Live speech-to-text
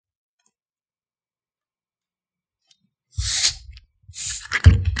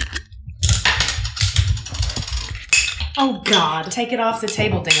Oh, God. Take it off the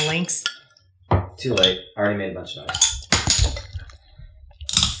table, dingalinks. Too late. I already made a bunch of noise.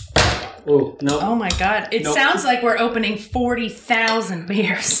 Oh, no. Oh my God. It sounds like we're opening 40,000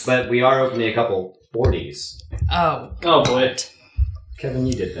 beers. But we are opening a couple 40s. Oh. Oh, boy. Kevin,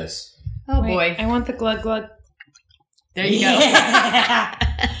 you did this. Oh, Wait, boy. I want the glug glug. There you go.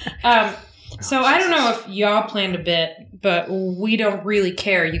 So I don't know if y'all planned a bit, but we don't really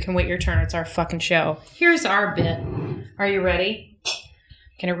care. You can wait your turn. It's our fucking show. Here's our bit. Are you ready?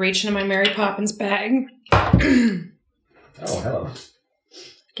 Can I reach into my Mary Poppins bag? Oh, hello.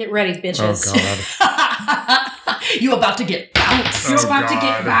 Get ready, bitches. Oh, God. You about to get bounced. You're Oh, about to God.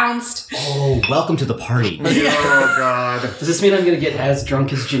 get bounced. Oh, welcome to the party. Oh, God. Does this mean I'm going to get as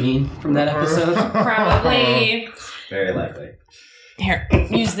drunk as Janine from that episode? Probably. Very likely. Here,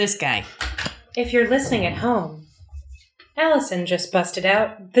 use this guy. If you're listening at home, Allison just busted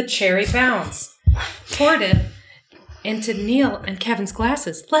out the cherry bounce. Poured it into Neil and Kevin's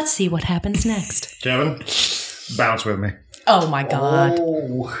glasses. Let's see what happens next. Kevin, bounce with me. Oh my God.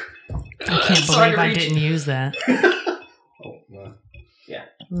 Oh. I can't believe I didn't use that. Yeah.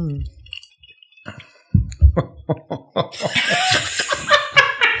 Mm-hmm.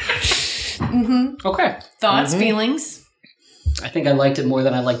 Okay. Thoughts, feelings? I think I liked it more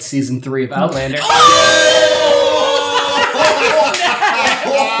than I liked season 3 of Outlander.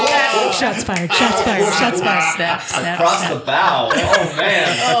 Shots fired, shots fired, shots fired. Snap, snap, Across snap. the bow. Oh,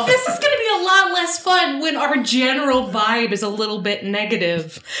 man. This is going to be a lot less fun when our general vibe is a little bit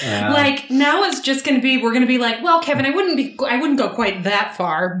negative. Yeah. Like now it's just going to be, we're going to be like, well, Kevin, I wouldn't go quite that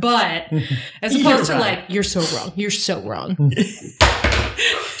far, but as opposed to right. like, you're so wrong. You're so wrong.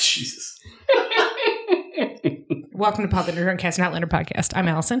 Jesus. Welcome to Podlander Drunkcast and Outlander podcast. I'm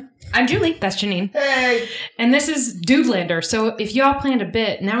Allison. I'm Julie. That's Janine. Hey. And this is Dudelander. So if y'all planned a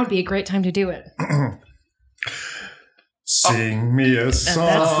bit, now would be a great time to do it. Sing me a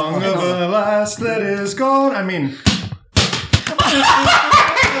song of a lass that is gone. I mean,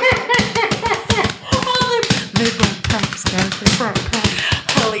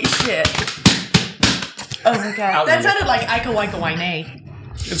 Holy shit. Oh my God. That sounded like Ika Waika Wine.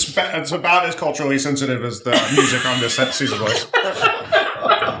 it's about as culturally sensitive as the music on this season was.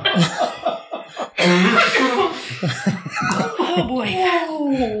 Oh boy.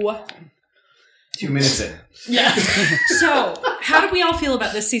 Whoa. 2 minutes in. Yeah. So, how do we all feel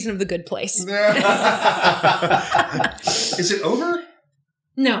about this season of The Good Place? Is it over?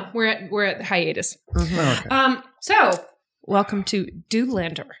 No, we're at hiatus. Okay. So welcome to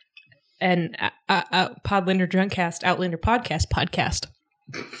Dudelander, and Podlander Drunkcast Outlander podcast.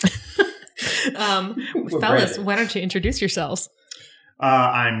 Fellas, why don't you introduce yourselves?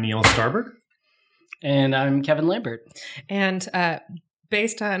 I'm Neil Starberg. And I'm Kevin Lambert. And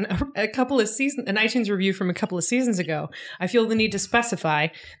based on a couple of seasons, an iTunes review from a couple of seasons ago, I feel the need to specify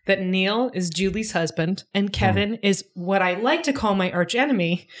that Neil is Julie's husband and Kevin is what I like to call my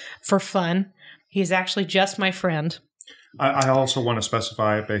archenemy for fun. He's actually just my friend. I also want to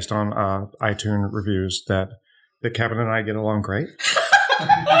specify, based on iTunes reviews, that Kevin and I get along great.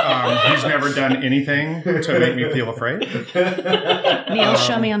 He's never done anything to make me feel afraid. Neil,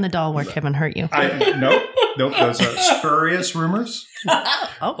 show me on the doll where Kevin hurt you. Nope. Those are spurious rumors.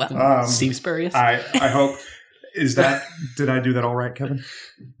 Oh, well. Steve Spurious. I hope. Did I do that all right, Kevin?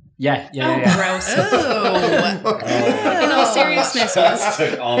 Yeah. Gross. Oh. In all seriousness,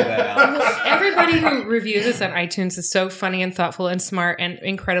 Took all of that out. everybody who reviews us on iTunes is so funny and thoughtful and smart and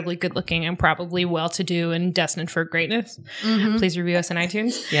incredibly good looking and probably well-to-do and destined for greatness. Mm-hmm. Please review us on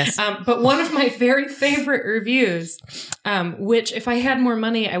iTunes. Yes. But one of my very favorite reviews, which if I had more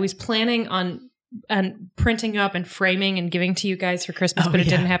money, I was planning on printing up and framing and giving to you guys for Christmas, but it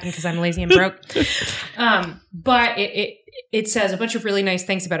didn't happen because I'm lazy and broke. But it says a bunch of really nice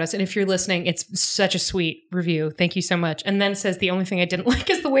things about us. And if you're listening, it's such a sweet review. Thank you so much. And then says the only thing I didn't like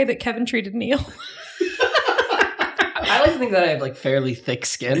is the way that Kevin treated Neil. I like to think that I have like fairly thick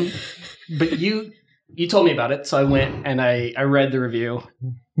skin, but you told me about it, so I went and I read the review,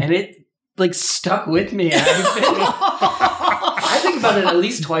 and it like stuck with me. I think about it at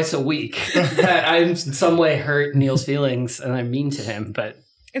least twice a week that I'm in some way hurt Neil's feelings and I'm mean to him, but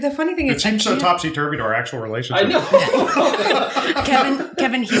The funny thing It is, seems so topsy-turvy to our actual relationship. I know.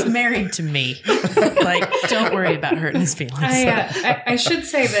 Kevin, he's married to me. Like, don't worry about hurting his feelings. I should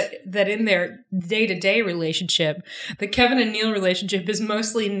say that in their day-to-day relationship, the Kevin and Neil relationship is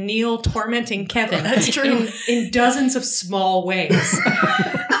mostly Neil tormenting Kevin. That's true. In dozens of small ways.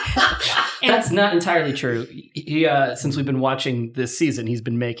 That's not entirely true. He, since we've been watching this season, he's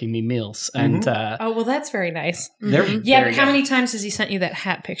been making me meals, and Oh, well, that's very nice. they're Yeah, very but how good. many times has he sent you that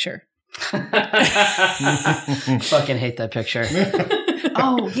hat picture? Fucking hate that picture.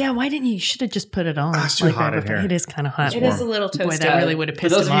 Oh, yeah. Why didn't you? Should have just put it on. It's too hot right in before. here. It is kind of hot. It is a little toasty. Boy, that really would have For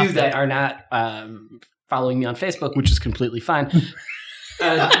pissed those him of you off. that are not following me on Facebook, which is completely fine,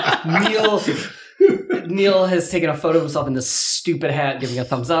 Neil has taken a photo of himself in this stupid hat, giving a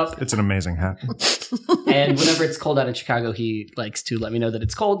thumbs up. It's an amazing hat. And whenever it's cold out in Chicago, he likes to let me know that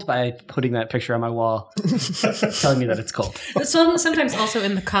it's cold by putting that picture on my wall, telling me that it's cold. So sometimes also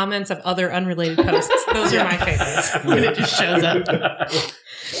in the comments of other unrelated posts. Those are my favorites. When it just shows up.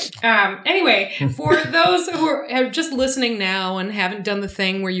 Anyway, for those who are just listening now and haven't done the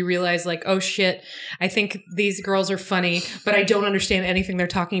thing where you realize like, oh shit, I think these girls are funny, but I don't understand anything they're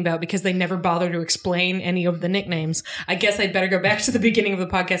talking about because they never bother to explain any of the nicknames. I guess I'd better go back to the beginning of the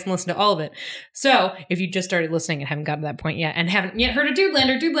podcast and listen to all of it. So if you just started listening and haven't gotten to that point yet and haven't yet heard of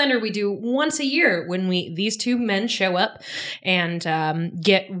Dudelander we do once a year when these two men show up and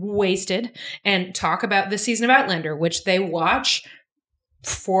get wasted and talk about this season of Outlander, which they watch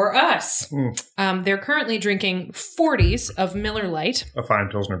for us. They're currently drinking 40s of Miller Lite. A fine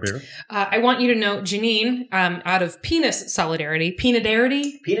Pilsner beer. I want you to know, Janine, out of penis solidarity,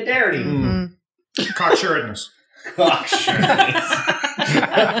 peanidarity. Cocksureness.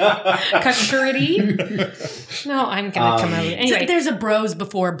 Cussurity. No, I'm going to come out. Anyway, There's a bros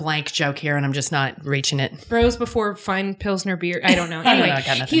before blank joke here, and I'm just not reaching it. bros before fine Pilsner beer. I don't know. Anyway, I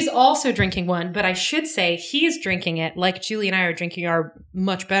got nothing. he's also drinking one, but I should say he's drinking it like Julie and I are drinking our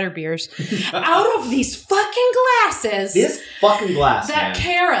much better beers out of these fucking glasses This fucking glass, that man.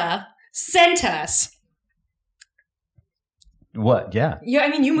 Kara sent us. What? Yeah. Yeah, I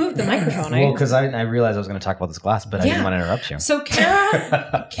mean, you moved the microphone. Well, because I realized I was going to talk about this glass, but I Yeah. didn't want to interrupt you. So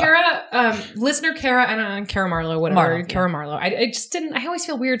listener Kara, I don't know, Kara Marlowe, whatever, Marlowe, yeah. Kara Marlowe. I just didn't. I always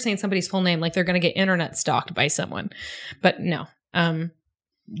feel weird saying somebody's full name, like they're going to get internet stalked by someone, but no.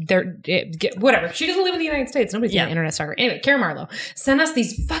 Whatever. She doesn't live in the United States. Nobody's Yeah. an internet stalker. Anyway, Kara Marlowe sent us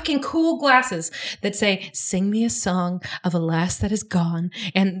these fucking cool glasses that say, "Sing me a song of a lass that is gone."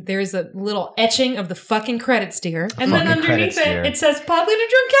 And there's a little etching of the fucking credits, dear. And then Fucking underneath credits, it, dear. it says, "Popular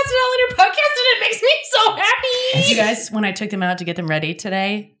Drunk Cast and all in your podcast," and it makes me so happy. You guys, when I took them out to get them ready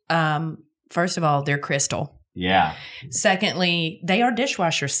today, first of all, they're crystal. Yeah. Secondly, they are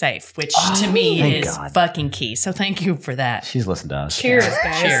dishwasher safe, which Oh, to me thank is God. fucking key. So thank you for that. She's listened to us. Cheers,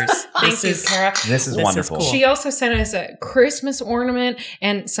 guys. Cheers. Thank you, Kara. This is This is wonderful. cool. She also sent us a Christmas ornament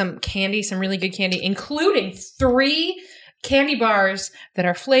and some candy, some really good candy, including 3 candy bars that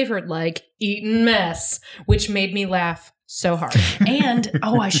are flavored like Eatin' Mess, which made me laugh so hard. And,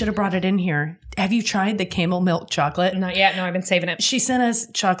 I should have brought it in here. Have you tried the camel milk chocolate? Not yet. No, I've been saving it. She sent us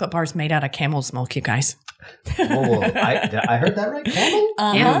chocolate bars made out of camel's milk, you guys. Whoa. I heard that right? Camel?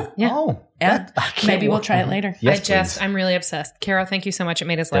 Uh-huh. Yeah. Oh. Yeah. that- I can't Maybe we'll wait. try it later. Yes, I'm really obsessed. Kara, thank you so much. It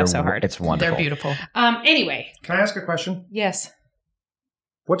made us laugh so hard. It's wonderful. They're beautiful. Anyway, Can I ask a question? yes.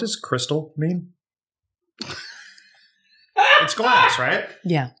 What does crystal mean? It's glass, right?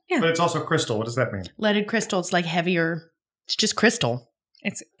 Yeah. But it's also crystal. What does that mean? Leaded crystal, it's like heavier. It's just crystal.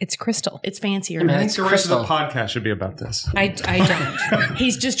 It's crystal. It's fancier. Yeah, man. I think It's the rest of the crystal. podcast should be about this. I don't.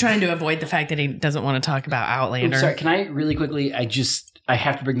 He's just trying to avoid the fact that he doesn't want to talk about I'm Outlander. sorry, can I really quickly? I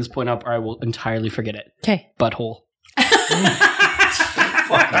have to bring this point up or I will entirely forget it. Okay. Butthole.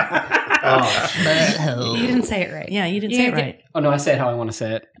 You didn't say it right. Yeah, you didn't say it right. Oh, no, I say it how I want to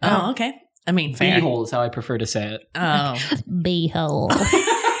say it. Oh, okay. I mean, fair. Beehole is how I prefer to say it. Oh. Beehole.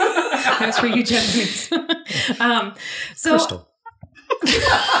 That's for you, Japanese. So Crystal.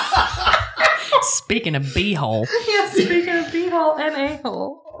 Speaking of beehole. yeah, speaking of beehole and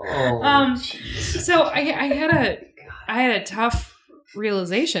a-hole. Oh, So I had a tough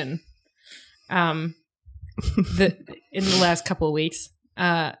realization in the last couple of weeks.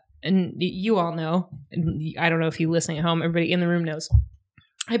 And you all know, and I don't know if you listening at home, everybody in the room knows.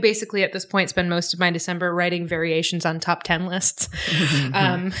 I basically at this point spend most of my December writing variations on top 10 lists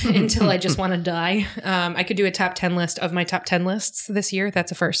until I just want to die. I could do a top 10 list of my top 10 lists this year.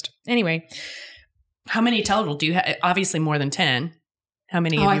 That's a first. Anyway. How many total do you have? Obviously more than 10. How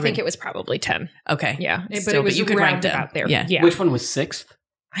many Oh, have I you think wread? it was probably 10. Okay. Yeah. Still, it was you could rank rounded them. out there. Yeah. Yeah. Which one was 6th?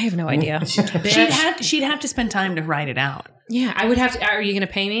 I have no idea. She'd have to spend time to write it out. Yeah, I would have to. Are you going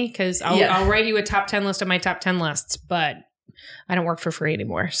to pay me? Because I'll write you a top 10 list of my top 10 lists, but I don't work for free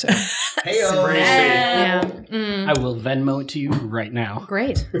anymore. So Hey-o. yeah, I will Venmo it to you right now.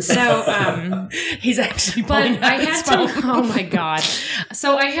 great. So, He's actually but pulling I out his had to. phone. Oh my god!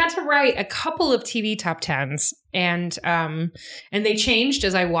 So I had to write a couple of TV top 10s, and they changed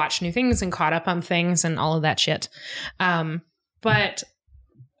as I watched new things and caught up on things and all of that shit. But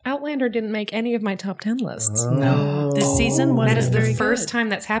Outlander didn't make any of my top 10 lists. No, this season was That is the first time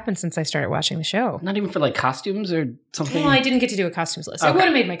that's happened since I started watching the show. Not even for like costumes or something. Well, I didn't get to do a costumes list. It Okay. would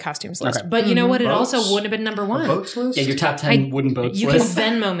have made my costumes list, Okay. but you know what? It Boats? also wouldn't have been number one. Boats list? Yeah, your top 10 wooden boats You list.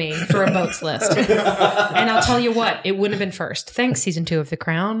 can Venmo me for a boats list, and I'll tell you what, it wouldn't have been first. Thanks, season 2 of The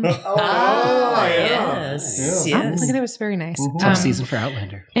Crown. yes. Oh, Yes. look, that was very nice. Tough season for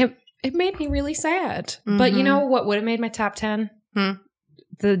Outlander. It made me really sad. But you know what would have made my top 10?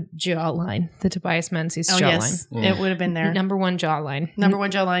 The jawline, the Tobias Menzies Oh, jawline. yes. It would have been there. Number one jawline. Number one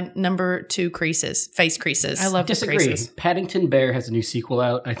jawline. Number 2 creases. Face creases. I love the Disagree. creases. Paddington Bear has a new sequel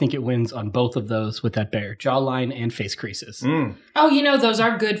out. I think it wins on both of those with that bear. Jawline and face creases. Oh, you know, those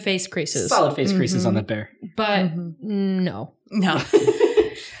are good face creases. Solid face creases on that bear. But no. No.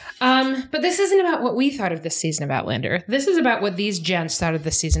 But this isn't about what we thought of this season of Outlander. This is about what these gents thought of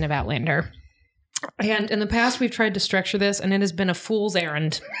this season of Outlander. And in the past, we've tried to structure this, and it has been a fool's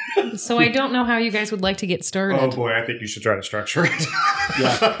errand. So I don't know how you guys would like to get started. Oh boy, I think you should try to structure it.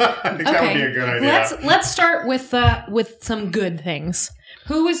 Yeah. I think that would be a good idea. Let's start with some good things.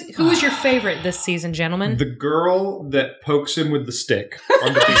 Who is your favorite this season, gentlemen? The girl that pokes him with the stick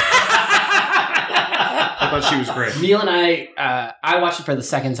on the beach. I thought she was great. Neil and I watched it for the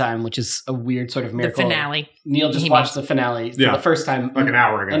second time, which is a weird sort of The miracle. finale. Neil just watched the finale for Yeah. the first time Like an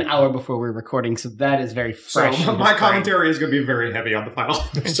hour ago. an hour before we were recording, so that is very So fresh. in my his brain. commentary is going to be very heavy on the final.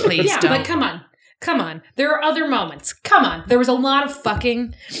 So- Please Yeah, don't. but come on. There are other moments. Come on. There was a lot of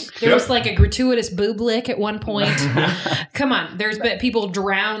fucking. There was like a gratuitous boob lick at one point. Come on. There's been people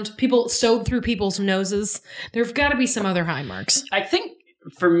drowned. People sewed through people's noses. There've got to be some other high marks. I think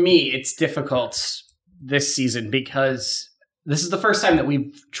for me, it's difficult this season because this is the first time that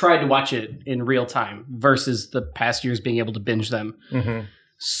we've tried to watch it in real time versus the past years being able to binge them. Mhm.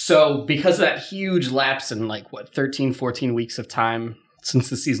 So because of that huge lapse in 13, 14 weeks of time since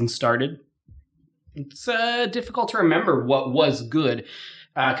the season started, it's difficult to remember what was good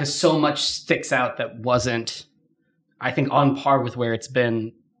because so much sticks out that wasn't, I think, on par with where it's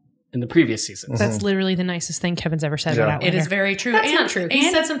been in the previous seasons. That's literally the nicest thing Kevin's ever said Yeah. about Outlander. It is very true. That's And- not true. He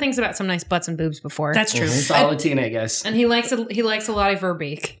and- said some things about some nice butts and boobs before. That's true. Solid Tina, I guess. And he likes a lot of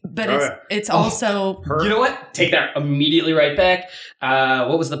Verbeek. But Oh, it's yeah. also Her, You know what? Take that immediately right back.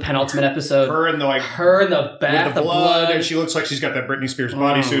 What was the penultimate episode? her and the Her in the bath, with the blood, and she looks like she's got that Britney Spears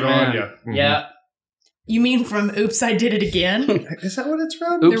bodysuit on. man. Yeah. Mhm. Yeah. You mean from Oops, I Did It Again? Is that what it's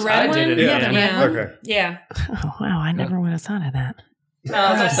from? Oops, The red I did one? it. Yeah, the red Yeah. one. Okay. Yeah. Oh, wow. I never would have thought of that.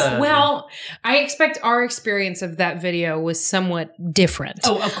 Well, I expect our experience of that video was somewhat different.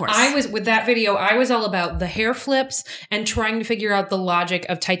 Oh, of course. I was with that video, I was all about the hair flips and trying to figure out the logic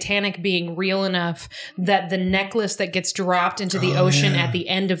of Titanic being real enough that the necklace that gets dropped into the ocean at the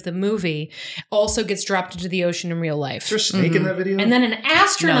end of the movie also gets dropped into the ocean in real life. Is there a snake in that video? And then an No,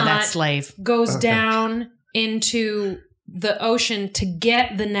 astronaut that's Slave. goes Okay. down into the ocean to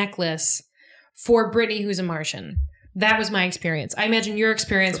get the necklace for Brittany, who's a Martian. That was my experience. I imagine your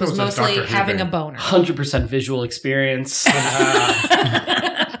experience So it was was a mostly Doctor Who having thing. a boner. 100% visual experience.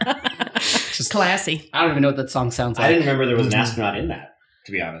 Classy. I don't even know what that song sounds like. I didn't remember there was an astronaut in that,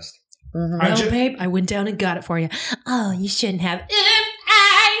 to be honest. I ju- babe, I went down and got it for you. Oh, you shouldn't have.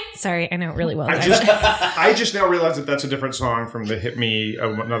 Sorry, I know it really well. I just now realized that that's a different song from the "Hit Me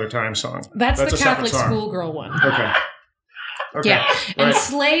Another Time" song. That's the a separate Catholic song. schoolgirl one. Okay. Okay. Yeah, and Right.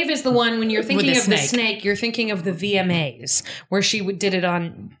 Slave is the one when you're thinking the of the snake. snake, you're thinking of the VMAs where she did it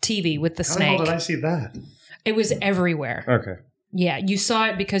on TV with the How the hell snake. did I see that? It was everywhere. Okay. Yeah, you saw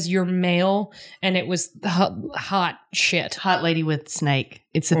it because you're male, and it was hot shit. Hot lady with snake.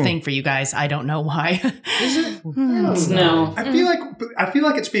 It's a thing for you guys. I don't know why. Is it? No. I feel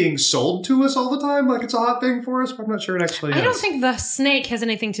like it's being sold to us all the time, like it's a hot thing for us, but I'm not sure it actually is. I don't think the snake has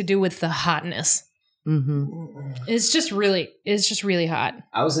anything to do with the hotness. Mm-hmm. It's just really hot.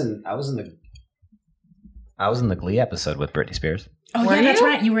 I was in the Glee episode with Britney Spears. Oh, Were yeah, that's you?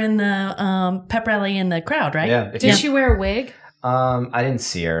 right. You were in the pep rally in the crowd, right? Yeah. Did she wear a wig? I didn't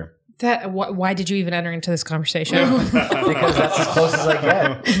see her Why did you even enter into this conversation? because that's as close as I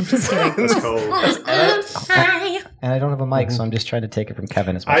get, Just kidding. That's cold. and I don't have a mic, so I'm just trying to take it from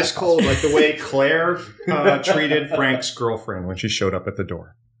Kevin as much Ice as possible. cold, like the way Claire treated Frank's girlfriend when she showed up at the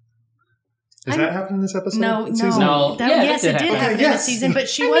door. Does that happen in this episode? No, This no. season? No. Yeah, Yes, that it did did happen. happen Okay, in the yes. season, but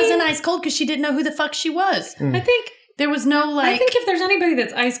she wasn't ice cold because she didn't know who the fuck she was. I think There was no I think if there's anybody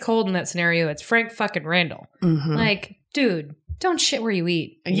that's ice cold in that scenario, it's Frank fucking Randall. Mhm. Like, dude, don't shit where you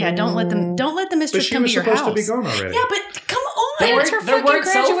eat. Yeah, don't let the But mistress she come was to your supposed house. to be gone already. Yeah, but come on. It's her there fucking weren't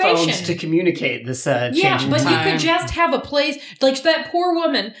cell phones graduation. to communicate this change Yeah, in but time. you could just have a place like that. Poor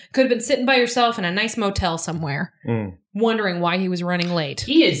woman could have been sitting by herself in a nice motel somewhere, wondering why he was running late.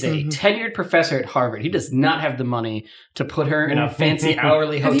 He is a tenured professor at Harvard. He does not have the money to put her in a fancy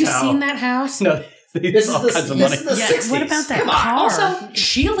hourly hotel. Have you seen that house? No, This all kinds of this money. is the 60s. What about that Come on. car? Also,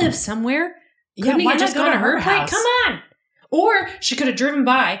 she lives somewhere. Couldn't he why have just not go gone to her place? house? Come on. Or she could have driven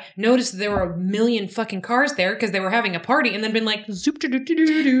by, noticed that there were a million fucking cars there because they were having a party, and then been like, zoop, and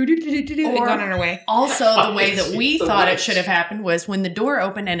gone on her way. Also, the way that we thought it should have happened was when the door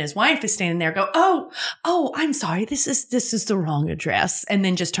opened and his wife is standing there, go, oh, I'm sorry, this is the wrong address, and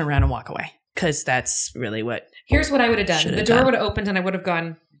then just turn around and walk away, because that's really what. Here's what I would have done. Should The have door done. would have opened, and I would have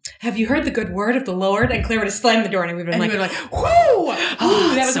gone, have you heard the good word of the Lord? And Claire would have slammed the door, and we would have And been we like, were like, whoo!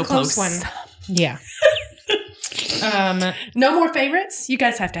 Ooh, that was so a close close. one. Yeah. No more favorites? You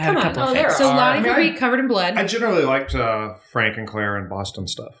guys have to have Come a on. couple Oh, of there favorites. So are. Lottie I mean, would be covered in blood. I generally liked Frank and Claire and Boston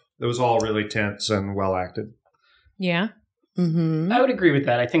stuff. It was all really tense and well acted. Yeah. Mm-hmm. I would agree with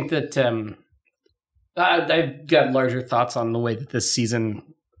that. I think that I've got larger thoughts on the way that this season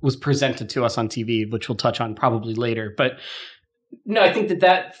was presented to us on TV, which we'll touch on probably later. But no, I think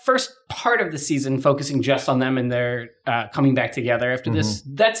that first part of the season, focusing just on them and their coming back together after this,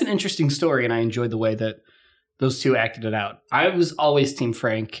 that's an interesting story, and I enjoyed the way that those two acted it out. I was always Team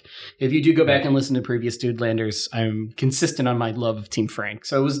Frank. If you do go back and listen to previous Dudelanders, I'm consistent on my love of Team Frank.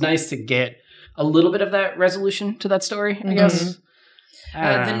 So it was nice to get a little bit of that resolution to that story, I guess.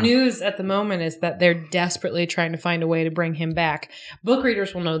 The news at the moment is that they're desperately trying to find a way to bring him back. Book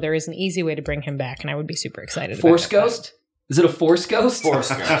readers will know there is an easy way to bring him back, and I would be super excited Force about Ghost? Is it a Force Ghost? Force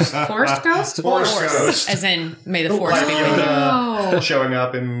Ghost. it. Force Ghost? Force Ghost. As in, may the force Like be with you. Yoda Oh. showing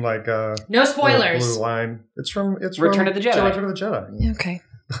up in like No spoilers. blue line. It's from Return of the Jedi. Return of the Jedi. Okay.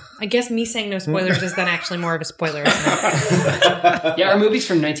 I guess me saying no spoilers is then actually more of a spoiler. Yeah, our movie's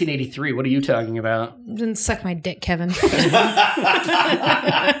from 1983. What are you talking about? Then suck my dick, Kevin.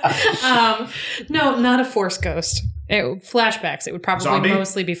 No, not a Force Ghost. Flashbacks. It would probably Zombie?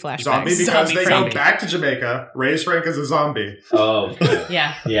 mostly be flashbacks. Zombie because Zombie they Frank. go back to Jamaica, raise Frank as a zombie. Oh,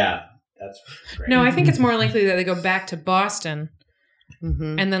 Yeah. yeah. That's great. No, I think it's more likely that they go back to Boston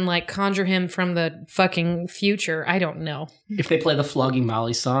Mm-hmm. and then like conjure him from the fucking future. I don't know. If they play the Flogging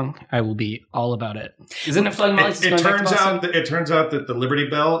Molly song, I will be all about it. Isn't it Flogging Molly? It turns out that the Liberty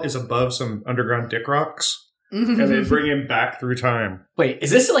Bell is above some underground dick rocks, and they bring him back through time. Wait, is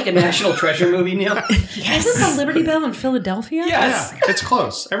this like a National Treasure movie, Neil? Isn't the Liberty Bell in Philadelphia? Yes. Yeah, it's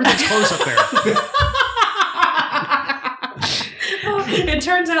close. Everything's close up there. It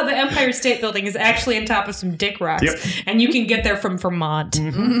turns out the Empire State Building is actually on top of some dick rocks, Yep. and you can get there from Vermont.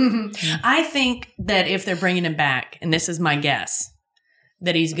 I think that if they're bringing him back, and this is my guess,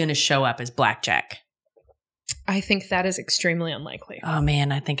 that he's going to show up as Blackjack. I think that is extremely unlikely. Oh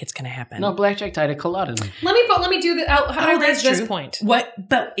man, I think it's going to happen. No, Blackjack died of Culloden. Let me do that. How that's this true. point? What?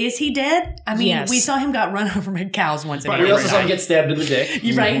 But is he dead? I mean, Yes. we saw him got run over by cows once. But And We also saw him get stabbed in the dick.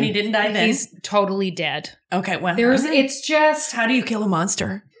 You're right, and he didn't die then. He's totally dead. Okay, well, It's just how do you kill a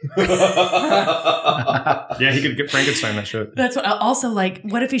monster? Yeah, he could get Frankenstein that shit. That's what. Also, like,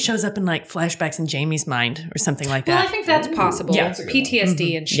 what if he shows up in like flashbacks in Jamie's mind or something like well, I that? think that's possible. Yeah. That's a good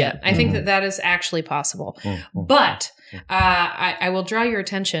PTSD and shit. Yeah. I think that is actually possible. But I will draw your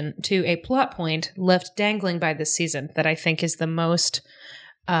attention to a plot point left dangling by this season that I think is the most.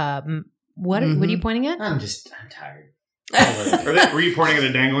 What are you pointing at? I'm tired. Were you pointing at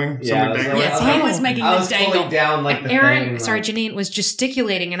a dangling? Yeah, Something I was dangling? Yes, he was making I the was dangle. pulling down like the Aaron, thing, sorry, like- Janine was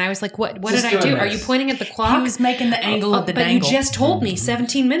gesticulating, and I was like, "What? What Just did I do? doing Are this. you pointing at the clock?" He was making the angle of the but dangle. you just told me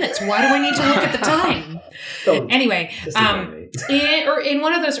 17 minutes. Why do I need to look at the time? Anyway, Just ignore me. in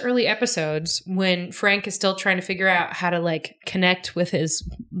one of those early episodes when Frank is still trying to figure out how to like connect with his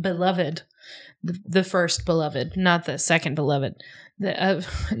beloved, the first beloved, not the second beloved. It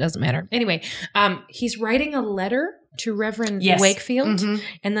doesn't matter. Anyway, he's writing a letter to Reverend Yes. Wakefield, Mhm.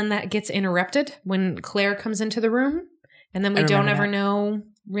 and then that gets interrupted when Claire comes into the room, and then we I don't remember ever know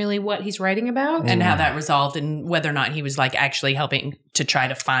really what he's writing about. and how that resolved, and whether or not he was like actually helping to try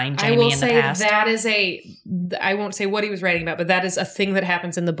to find I Jamie will in the say past. that is I won't say what he was writing about, but that is a thing that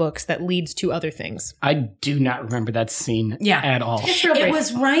happens in the books that leads to other things. I do not remember that scene Yeah. at all. It's real It brief.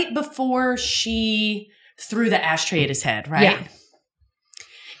 was right before she threw the ashtray at his head, right? Yeah.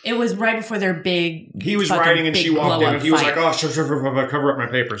 It was right before their big. He was fucking writing and big she walked in blow-up and he was fight. like, oh, cover up my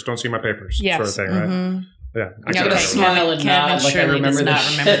papers. Don't see my papers. Yes. Sort of thing, right? Mhm. Yeah. I'm gonna smile and nod like I remember does not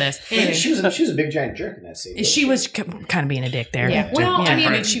this. remember this. Anyway. She was a big giant jerk in that scene. She was kind of being a dick there. Yeah. Well, I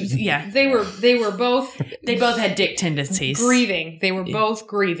mean, she was, yeah. they were both They both had dick tendencies. grieving. They were both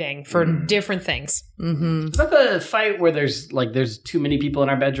grieving for different things. Mm-hmm. Is that the fight where there's too many people in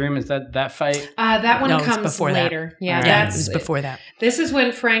our bedroom? Is that fight? That one No, it's comes before that. later. Yeah, All right. Yeah, it that's was before that. This is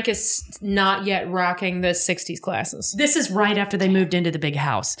when Frank is not yet rocking the 60s glasses. This is right after they moved into the big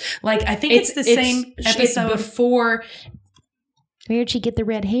house. Like, I think it's the same episode. It's before. Where'd she get the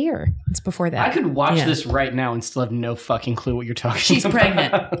red hair? It's before that. I could watch Yeah. this right now and still have no fucking clue what you're talking She's about.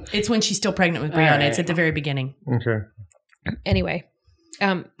 pregnant. It's when she's still pregnant with Brianna. All right. It's at the very beginning. Okay. Anyway,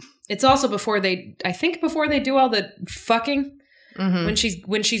 it's also before they do all the fucking Mm-hmm.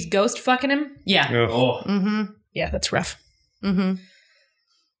 when she's ghost fucking him. Yeah. Yeah. Oh, Mm-hmm. Yeah, that's rough. Mm-hmm.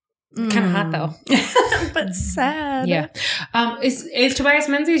 Kind of hot though. But sad. Yeah. Is Tobias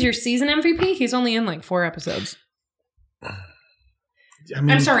Menzies your season MVP? He's only in like 4 episodes. I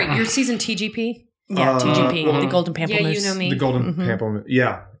mean, I'm sorry, your season TGP. Yeah, TGP, well, the Golden Pamplemousse. Yeah, you know me. the golden Mhm. pamplemousse.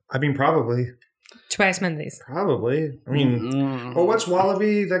 Yeah. I mean, probably. Tobias Menzies. Probably. I mean, Mm. oh, what's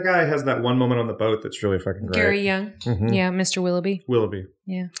Wallaby? That guy has that one moment on the boat that's really fucking great. Gary Young. Mhm. Yeah, Mr. Willoughby. Willoughby.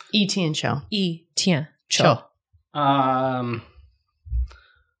 E.T. and Show. Tiens. Cho.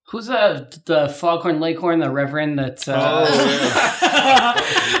 Who's the Foghorn Leghorn, the Reverend that's Father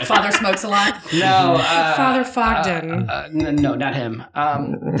smokes a lot. no Father Fogden. no, not him.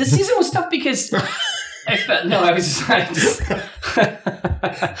 The season was tough because I felt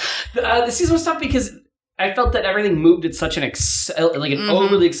the season was tough because I felt that everything moved at such an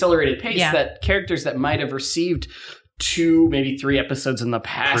overly accelerated pace Yeah. that characters that might have received 2, maybe 3 episodes in the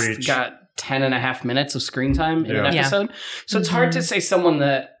past Preach. got 10.5 minutes of screen time in an Yeah. episode. So it's hard to say someone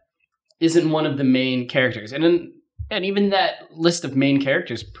that isn't one of the main characters. And even that list of main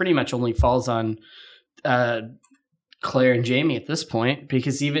characters pretty much only falls on Claire and Jamie at this point,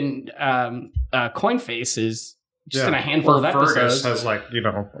 because even Coinface is just in a handful of episodes. Fergus has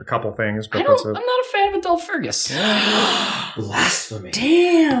a couple things, but I'm not a fan of Adult Fergus. blasphemy!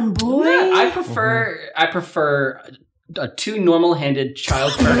 Damn, boy. Yeah, I prefer a 2 normal-handed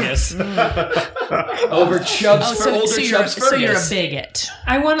child Fergus over Chubbs Oh, for older Chubbs Fergus. so you're a bigot.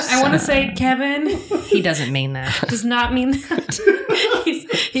 I want to say Kevin He doesn't mean that. does not mean that.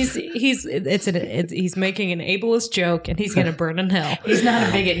 He's making an ableist joke and he's gonna burn in hell. He's not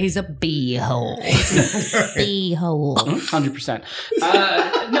a bigot. He's a beehole. Beehole. 100%.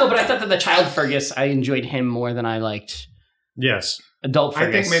 No, but I thought that the child Fergus, I enjoyed him more than I liked yes. adult I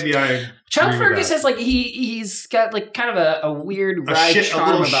Fergus. think maybe I. Child agree with Fergus that. has like kind of a weird a wry little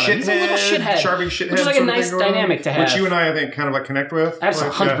charm about him. He's a little shithead, charming shithead, which is like a sort of nice thing going on, dynamic to have. which you and I think, kind of connect with.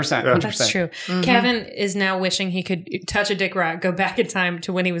 Absolutely, 100%. Yeah. That's true. Kevin is now wishing he could touch a dick rock, go back in time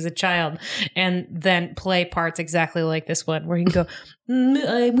to when he was a child, and then play parts exactly like this one, where he can go,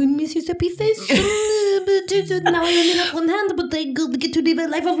 I will Mississippi face, but now I only have one hand, but I get to live a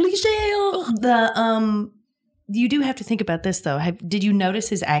life of leisure. You do have to think about this though. Did you notice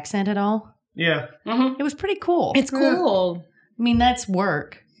his accent at all? Yeah. It was pretty cool. It's cool. I mean, that's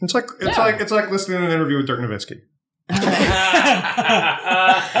work. It's like listening to an interview with Dirk Nowitzki.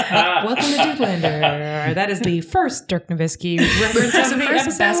 Welcome to Dukelander. That is the first Dirk Nowitzki reference of the first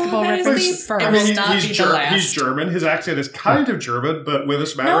episode. basketball That is reference. the first. I mean, not be the last. He's German. His accent is kind of German, but with a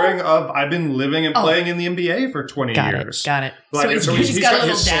smattering of I've been living and playing in the NBA for 20 Got years. Got it. Like, So he's got a little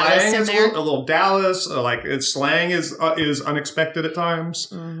his Dallas slang in is there. a little Dallas. Like his slang is unexpected at times.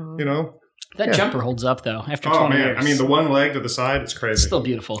 You know. That jumper holds up though after Oh 20 man! years. I mean, the one leg to the side is crazy. It's still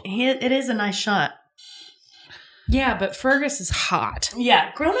beautiful. It is a nice shot. Yeah, but Fergus is hot.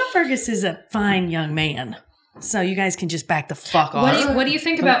 Yeah, grown-up Fergus is a fine young man. So you guys can just back the fuck off. What do you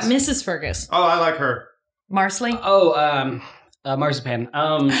think about Mrs. Fergus? Oh, I like her. Marsley? Marzipan.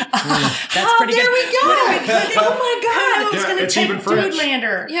 That's pretty good. There we go. Oh my god, I was Yeah, going to it's take even French.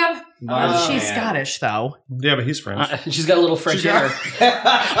 Dudelander. Yep. She's Scottish though. Yeah, but he's French. She's got a little French in her.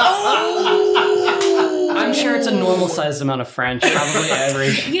 I'm sure it's a normal sized amount of French, probably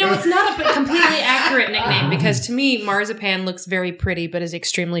average. You know, it's not a completely accurate nickname because to me, Marzipan looks very pretty but is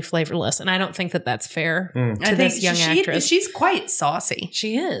extremely flavorless, and I don't think that that's fair to this young actress. She's quite saucy.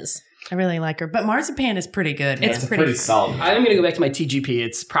 She is. I really like her. But Marzipan is pretty good. Man. It's Pretty solid. I'm going to go back to my TGP.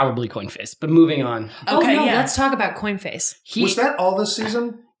 It's probably Coinface, but moving on. Okay, no, yeah. let's talk about Coinface. Was that all this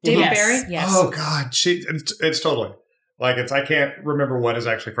season? David Yes. Barry? Yes. Oh God, it's totally like it's. I can't remember what is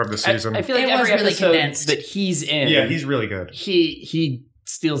actually from the season. I feel like It was every really episode condensed. that he's in, yeah, he's really good. he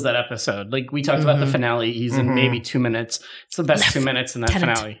steals that episode. Like we talked about the finale, he's in maybe 2 minutes. It's the best 2 minutes in that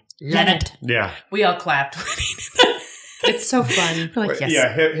Lieutenant. finale. Leonard. Yeah, We all clapped. It's so fun. We're like, yes.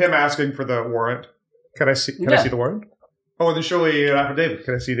 yeah. Him asking for the warrant Can I see the warrant? Oh, there's surely an affidavit.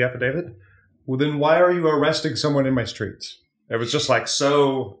 Can I see the affidavit? Well, then why are you arresting someone in my streets? It was just like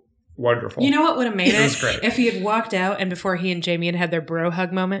so wonderful. You know what would have made It was it? great. If he had walked out and before he and Jamie had their bro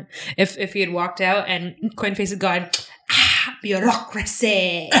hug moment, if he had walked out and Coinface had gone,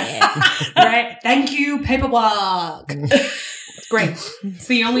 bureaucracy. Right? Thank you, paperwork. Great. It's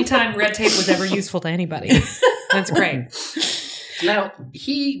the only time red tape was ever useful to anybody. That's great. Now,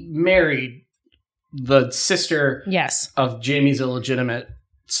 he married the sister Yes. of Jamie's illegitimate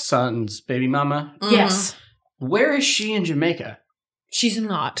son's baby mama. Yes. Where is she in Jamaica? She's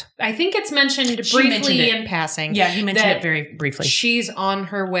not. I think it's mentioned She briefly mentioned it. in passing. Yeah, he mentioned that it very briefly. She's on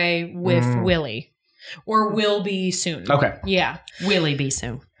her way with Willie. Or will be soon. Okay. Yeah. Willie be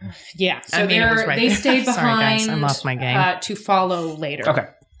soon. Yeah. So I mean, it was right they there. stayed Sorry, behind guys. I'm off my game. To follow later. Okay.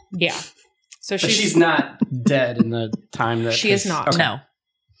 Yeah. So But she's not dead in the time that... She is not. Okay. No.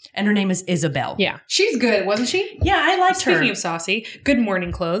 And her name is Isabel. Yeah. She's good, wasn't she? Yeah, I liked her. Speaking of saucy, good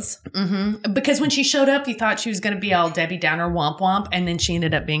morning clothes. Mm-hmm. Because when she showed up, you thought she was going to be all Debbie Downer womp womp, and then she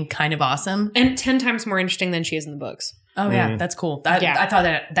ended up being kind of awesome. And 10 times more interesting than she is in the books. Oh, yeah, that's cool. Yeah. I thought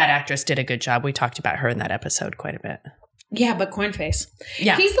that actress did a good job. We talked about her in that episode quite a bit. Yeah, but Coinface.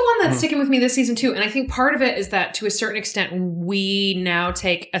 Yeah. He's the one that's sticking with me this season too. And I think part of it is that to a certain extent, we now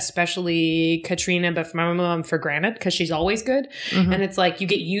take especially Katrina Bafumam for granted because she's always good. Mhm. And it's like you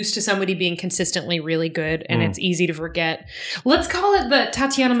get used to somebody being consistently really good and it's easy to forget. Let's call it the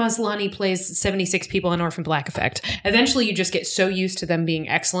Tatiana Maslany plays 76 people in Orphan Black effect. Eventually you just get so used to them being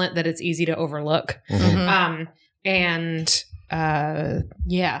excellent that it's easy to overlook. Mhm.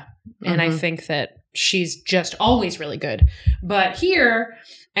 Yeah. And I think that she's just always really good. But here,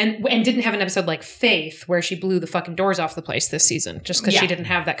 and didn't have an episode like Faith where she blew the fucking doors off the place this season just because she didn't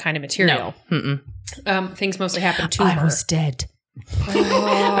have that kind of material. No. Mm-mm. Things mostly happen to I her. was dead.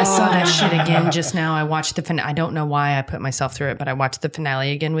 I saw that shit again just now. I watched the finale. I don't know why I put myself through it, but I watched the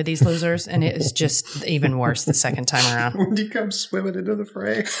finale again with these losers, and it is just even worse the second time around. When you come swimming into the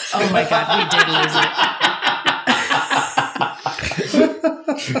fray. Oh my God, we did lose it.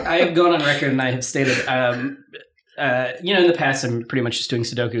 I have gone on record and I have stated, in the past, I'm pretty much just doing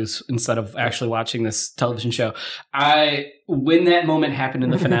Sudokus instead of actually watching this television show. When that moment happened in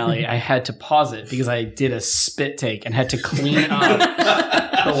the finale, I had to pause it because I did a spit take and had to clean up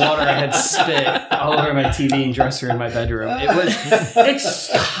the water I had spit all over my TV and dresser in my bedroom. It's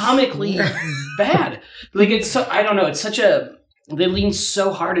comically bad. Like, I don't know, it's such a... They lean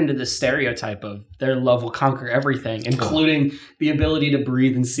so hard into the stereotype of their love will conquer everything, including the ability to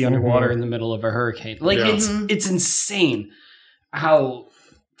breathe and see underwater in the middle of a hurricane. Like, it's insane how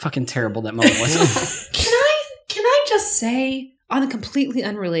fucking terrible that moment was. Can I just say, on a completely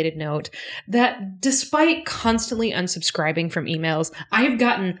unrelated note, that despite constantly unsubscribing from emails, I have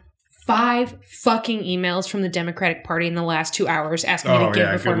gotten 5 fucking emails from the Democratic Party in the last 2 hours asking me to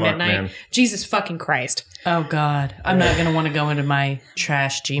give before good luck, midnight. man. Jesus fucking Christ. Oh God, I'm not going to want to go into my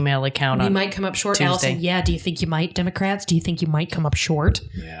trash Gmail account. You might come up short, Tuesday. Allison. Yeah, do you think you might, Democrats? Do you think you might come up short?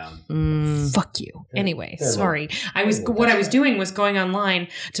 Yeah. Fuck you. Anyway, sorry. What I was doing was going online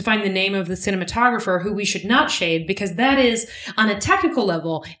to find the name of the cinematographer who we should not shade because that is, on a technical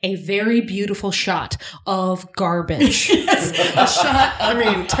level, a very beautiful shot of garbage. a shot. I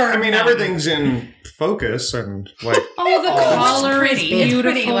mean, everything's in focus and like. Oh, the color is pretty. It's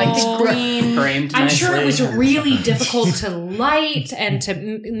beautiful. pretty, like the green. Framed I'm sure it was nicely. really difficult to light and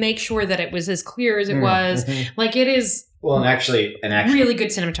to make sure that it was as clear as it was. Like, it is Well, and actually, really good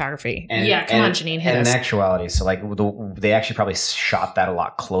cinematography. Come on, Janine, hit and us. in actuality, so like they actually probably shot that a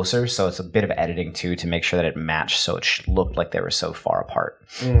lot closer, so it's a bit of editing too to make sure that it matched, so it looked like they were so far apart.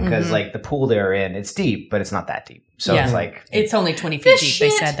 Because like the pool they're in, it's deep, but it's not that deep. So Yeah. it's like It's only 20 feet This deep. They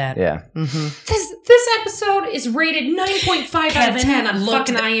shit- said that. yeah. This episode is rated 9.5 out of 10 on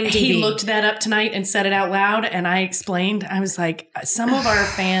fucking IMDb. He looked that up tonight and said it out loud, and I explained. I was like, some of our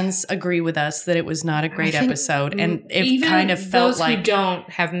fans agree with us that it was not a great think episode, and it even kind of felt those like who don't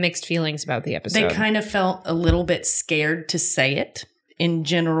have mixed feelings about the episode. they kind of felt a little bit scared to say it in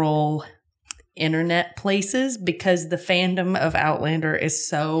general internet places because the fandom of Outlander is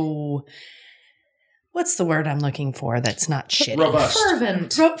so. What's the word I'm looking for that's not shitty? Robust.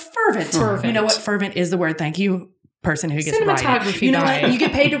 fervent. Fervent. You know what? Fervent is the word. Thank you, person who gets right. Cinematography You know guy. what? You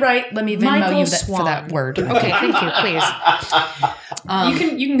get paid to write. Let me Venmo Michael you for Swan. that word. Okay, thank you, please.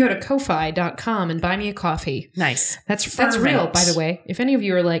 You can go to ko-fi.com and buy me a coffee. Nice. That's Fervent. real, by the way. If any of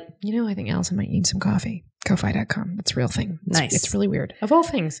you are like, I think Allison might need some coffee. ko-fi.com. That's a real thing. Nice. It's really weird. Of all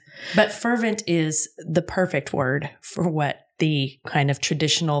things. But fervent is the perfect word for what the kind of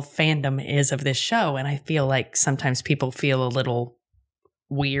traditional fandom is of this show. And I feel like sometimes people feel a little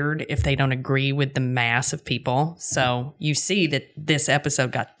weird if they don't agree with the mass of people. So you see that this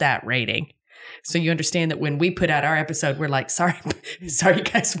episode got that rating. So you understand that when we put out our episode, we're like, sorry you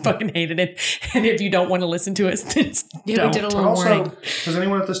guys fucking hated it. And if you don't want to listen to us, then Yeah, don't. we did a little warning. Has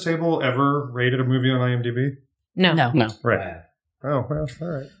anyone at this table ever rated a movie on IMDb? No. No. Right. Oh, well, all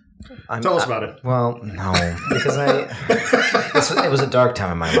right. Tell us about it. Well, no, because it was a dark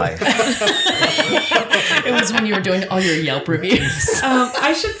time in my life. It was when you were doing all your Yelp reviews.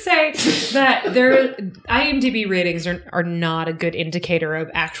 I should say that IMDb ratings are not a good indicator of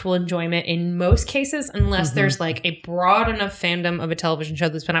actual enjoyment in most cases, unless there's like a broad enough fandom of a television show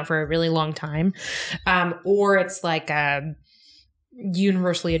that's been out for a really long time, or it's like a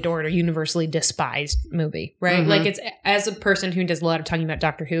universally adored or universally despised movie, right? Like, it's, as a person who does a lot of talking about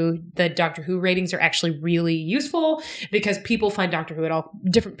Doctor Who, the Doctor Who ratings are actually really useful because people find Doctor Who at all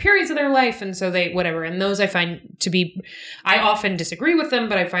different periods of their life, and so they whatever, and those I find to be, I often disagree with them,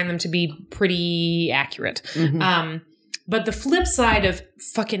 but I find them to be pretty accurate. But the flip side of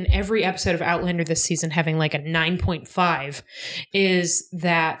fucking every episode of Outlander this season having like a 9.5 is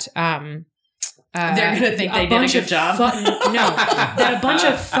that They're going to think they did a good job. That a bunch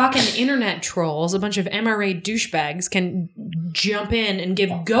of fucking internet trolls, a bunch of MRA douchebags can jump in and give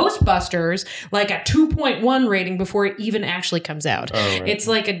Ghostbusters like a 2.1 rating before it even actually comes out. Oh, right. It's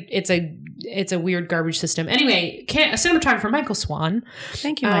like it's a weird garbage system. Anyway, a cinematographer Michael Swan.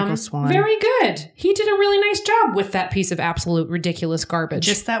 Thank you, Michael Swan. Very good. He did a really nice job with that piece of absolute ridiculous garbage.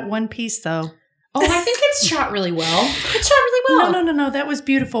 Just that one piece, though. Oh, I think it's shot really well. It's shot really well. No. That was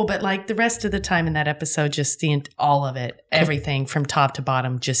beautiful. But like the rest of the time in that episode, just all of it, everything from top to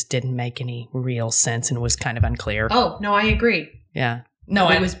bottom just didn't make any real sense and was kind of unclear. Oh, no, I agree. Yeah. No,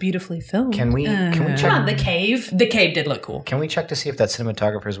 it was beautifully filmed. Can we Come check? on, The Cave. The cave did look cool. Can we check to see if that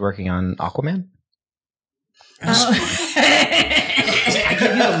cinematographer is working on Aquaman? I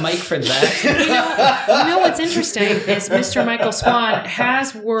give you the mic for that. You know what's interesting is Mr. Michael Swan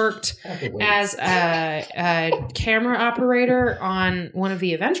has worked as a camera operator on one of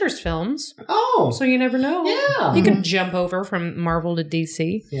the Avengers films. Oh. So you never know. Yeah. He could jump over from Marvel to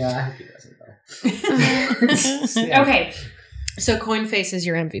DC. Yeah, I hope he doesn't, though. Yeah. Okay. So Coinface is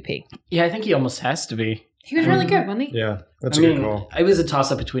your MVP. Yeah, I think he almost has to be. He was really good, wasn't he? Yeah, that's I a mean, good call. it was a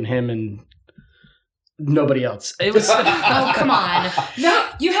toss-up between him and nobody else. It was Oh, come on. No,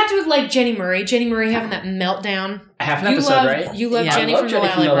 you had to like Jenny Murray. Jenny Murray having that meltdown. half an episode, right? You love Yeah, Jenny I love from Jenny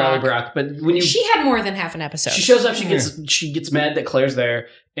the from the Lally Lally Rock. Brock, but when you She had more than half an episode. she shows up, she gets mad that Claire's there,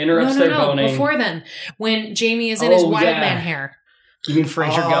 interrupts their boning. Before then, when Jamie is in his Oh, wild yeah. man hair. You mean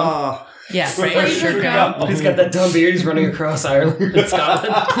Fraser Gump? Yeah, Fraser Gump. He's got that dumb beard. He's running across Ireland and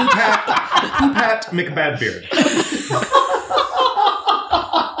Scotland. Poop hat McBadbeard.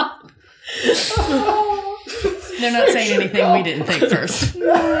 They're not saying anything we didn't think first.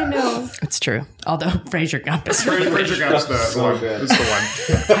 I know. It's true. Although Fraser Gump is Fraser Gump's the So one. good. It's the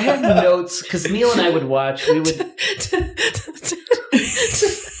one. I have notes because Neil and I would watch. We would.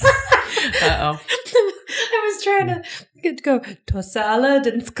 Uh-oh. I was trying to go to salad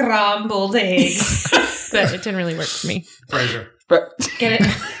and scrambled eggs, but it didn't really work for me. Fraser. Get it?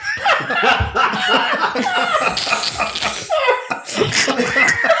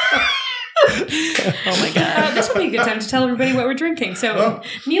 Oh my God. This would be a good time to tell everybody what we're drinking. So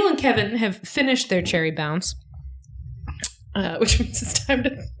Neil and Kevin have finished their cherry bounce, which means it's time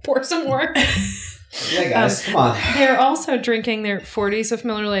to pour some more. Yeah, guys, come on. They're also drinking their 40s of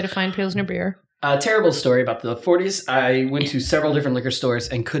Miller Lite, a fine Pilsner beer. Terrible story about the 40s. I went to several different liquor stores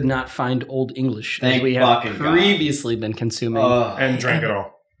and could not find Old English as Thank we have fucking God. previously been consuming. And drank it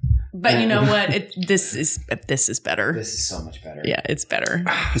all. But you know what? This is better. This is so much better. Yeah, it's better.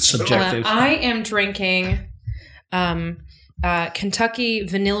 It's subjective. I am drinking Kentucky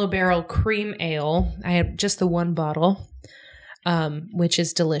Vanilla Barrel Cream Ale. I have just the one bottle, which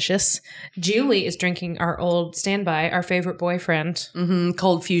is delicious. Julie is drinking our old standby, our favorite boyfriend.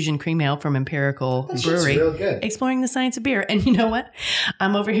 Cold Fusion Cream Ale from Empirical That shit's Brewery. real good. Exploring the science of beer. And you know what?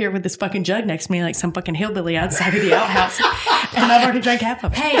 I'm over here with this fucking jug next to me like some fucking hillbilly outside of the outhouse. And I've already drank half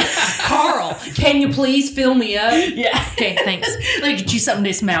of it. Hey, Carl, can you please fill me up? Yeah. Okay, thanks. Let me get you something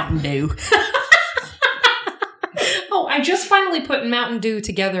this Mountain Dew. Oh, I just finally put Mountain Dew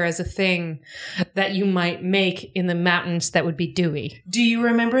together as a thing that you might make in the mountains that would be dewy. Do you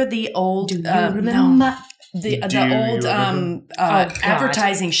remember the old Do you no. remember? The Do you old remember? God.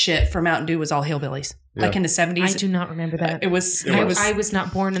 advertising shit for Mountain Dew was all hillbillies. Yeah. Like in the 70s. I do not remember that. It was I was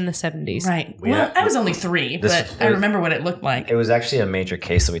not born in the 70s. right. Yeah. Well, I was only 3, This- but I remember what it looked like. It was actually a major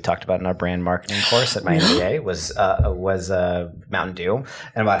case that we talked about in our brand marketing course at my MBA was Mountain Dew,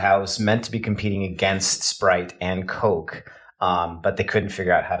 and about how it was meant to be competing against Sprite and Coke but they couldn't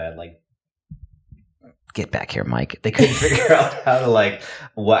figure out how to like get back here, Mike. They couldn't figure out how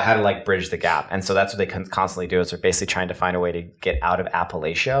to bridge the gap, and so that's what they constantly do. Is they're basically trying to find a way to get out of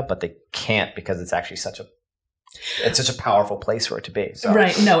Appalachia, but they can't because it's actually such a powerful place for it to be. So,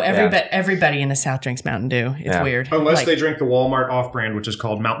 right. No, everybody in the South drinks Mountain Dew. It's weird. Unless they drink the Walmart off-brand, which is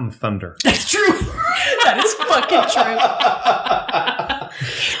called Mountain Thunder. That's true. That is fucking true.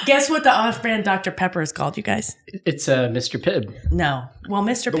 Guess what the off-brand Dr. Pepper is called, you guys? It's Mr. Pibb. No. Well,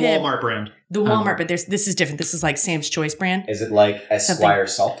 Mr. The Pibb. Walmart brand. The Walmart, but this is different. This is like Sam's Choice brand. Is it like Esquire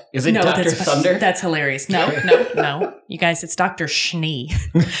Salt? Is it Dr. Thunder? That's hilarious. No. You guys, it's Dr. Schnee.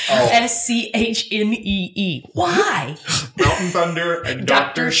 SCHNEE. Why? Mountain Thunder and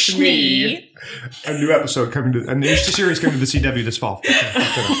Dr. Schnee. A new episode a new series coming to the CW this fall.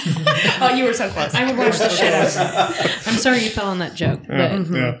 Oh, you were so close. I would watch the shit out of it. I'm sorry you fell on that joke, but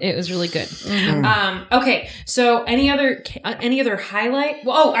it was really good. Okay, so any other highlight?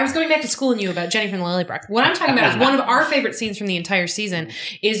 Well, I was going back to school and you about Jenny from the Lillybrook. What I'm talking about is one of our favorite scenes from the entire season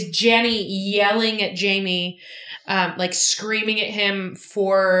is Jenny yelling at Jamie, like screaming at him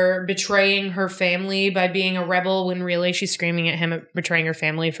for betraying her family by being a rebel when really she's screaming at him at betraying her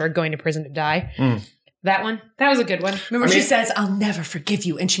family for going to prison to die. That was a good one. Remember she says, "I'll never forgive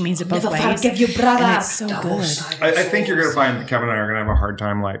you," and she means it both ways. Never forgive you, brother. And it's so good. I think you're going to find that Kevin and I are going to have a hard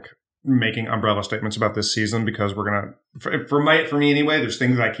time like making umbrella statements about this season because we're going to, for me anyway, there's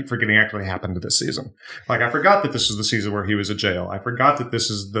things that I keep forgetting actually happened to this season. Like I forgot that this is the season where he was in jail. I forgot that this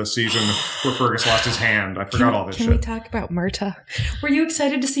is the season where Fergus lost his hand. I forgot all this shit. Can we talk about Myrta? Were you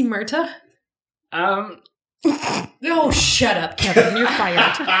excited to see Myrta? Oh, shut up, Kevin. You're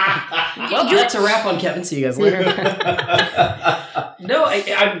fired. Well, that's a wrap on Kevin. See you guys later. No,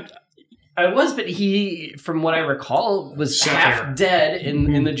 I was, but he, from what I recall, was half dead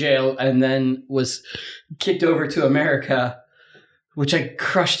in the jail and then was kicked over to America, which I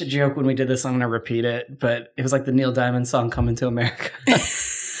crushed a joke when we did this. I'm going to repeat it, but it was like the Neil Diamond song, Coming to America.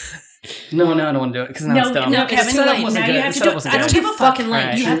 No, I don't want to do it because now it's dumb. No, Kevin, now you have to do it. I don't give a fucking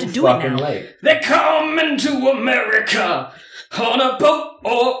late. You have to do it now. They're coming to America on a boat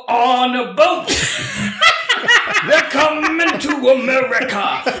or on a boat. They're coming to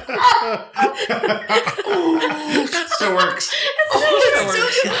America. Still works.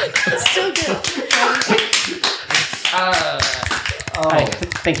 It's still good.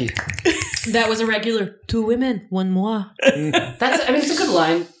 Thank you. That was a regular 2 women, 1 moi. It's a good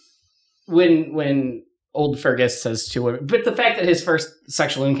line when old Fergus says 2 women. But the fact that his first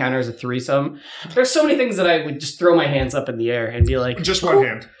sexual encounter is a threesome, there's so many things that I would just throw my hands up in the air and be like, just one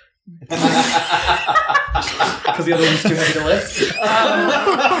hand. Because the other one's too heavy to lift.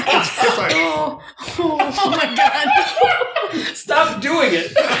 Oh my god! Stop doing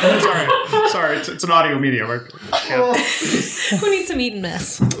it. Sorry. It's an audio medium. Who needs some eating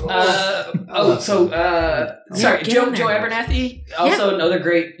mess? Sorry, Joe Abernathy. Also another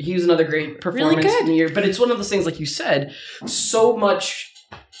great. He was another great performance in the year. But it's one of those things, like you said, so much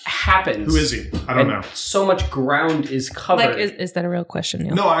happens. Who is he? I don't know. So much ground is covered. Like, is that a real question,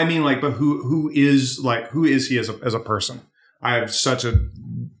 Neil? No, I mean, like, but who is he as a person? I have such a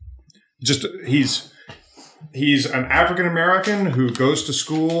he's an African American who goes to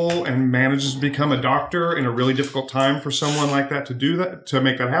school and manages to become a doctor in a really difficult time for someone like that to do that, to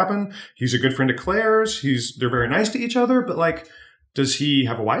make that happen. He's a good friend of Claire's. They're very nice to each other, but like, does he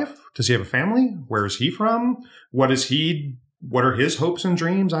have a wife? Does he have a family? Where is he from? What are his hopes and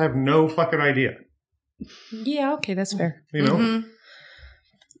dreams? I have no fucking idea. Yeah, okay, that's fair. You know? Mm-hmm.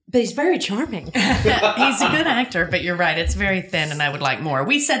 But he's very charming. He's a good actor, but you're right. It's very thin, and I would like more.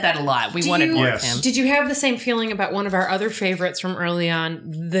 We said that a lot. We wanted more of him. Did you have the same feeling about one of our other favorites from early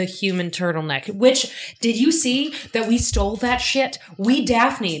on, the human turtleneck? Which, did you see that we stole that shit? We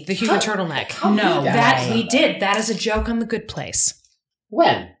Daphne, the human turtleneck. No. That we did. That is a joke on The Good Place.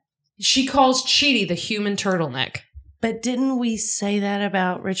 When? She calls Chidi the human turtleneck. But didn't we say that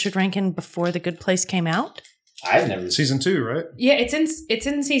about Richard Rankin before The Good Place came out? I've never season 2, right? Yeah, it's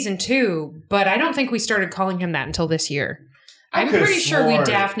in season 2, but I don't think we started calling him that until this year. I'm pretty sure we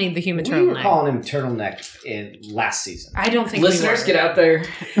Daphne the human turtleneck. We were calling him turtleneck in last season. I don't think listeners get out there,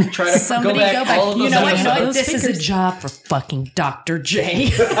 try to go back. All of those you know what? episodes. This is a job for fucking Dr. J.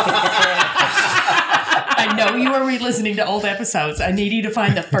 I know you are re-listening to old episodes. I need you to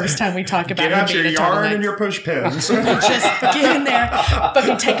find the first time we talk about get out your yarn and your push pins. Just get in there,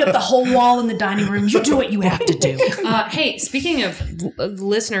 fucking take up the whole wall in the dining room. You do what you have to do. Hey, speaking of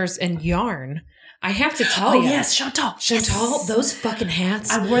listeners and yarn, I have to tell you. yes, Chantal. Chantal, those fucking hats.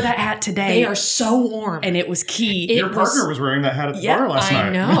 I wore that hat today. They are so warm. and it was key. Your partner was wearing that hat at the bar last night. I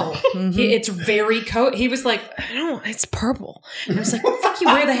know. Mhm. It's very coat. He was like, I don't. It's purple. And I was like, fuck you,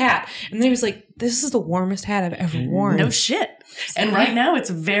 wear the hat. And then he was like, this is the warmest hat I've ever worn. No shit. And right now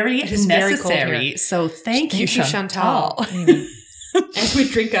it's very It is very cold necessary. here. So thank you, Chantal. As we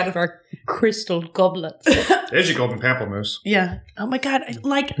drink out of our crystal goblets. There's your golden pamplemousse. Yeah. Oh my God.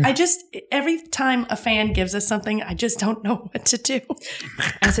 I just, every time a fan gives us something, I just don't know what to do.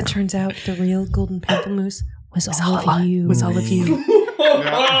 As it turns out, the real golden pamplemousse was all of you. Was all of you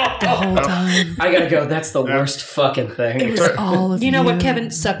the whole time. I gotta go. That's the worst fucking thing. It was all of you. You know what,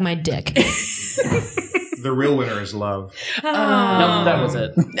 Kevin? Suck my dick. The real winner is love. No, that was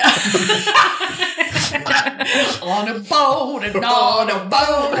it. On a boat and on a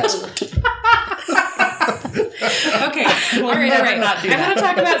boat. Okay. All right. not do I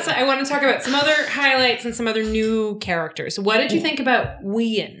that. want to talk about some other highlights and some other new characters. What did you think about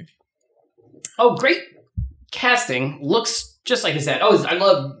Wien? Oh, great casting. Looks just like his dad. Oh, I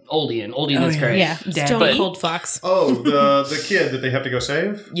love Oldie. Oldie is great. Yeah, Dad. Stone But- Cold Fox. Oh, the kid that they have to go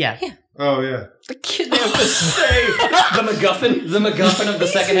save? Yeah. Oh, yeah. The kid they have to save. The MacGuffin of the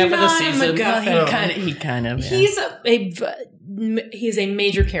second half of the not a season. MacGuffin. He kind of. He's a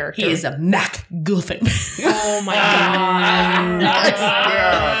major character. He is a MacGuffin. Oh my god.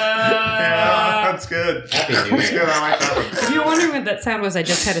 Yeah, that's good. Happy That's news. good. I like that one. If you're wondering what that sound was, I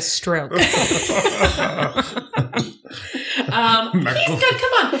just had a stroke. He's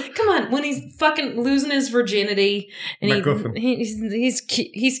good. Come on. When he's fucking losing his virginity, and MacGuffin.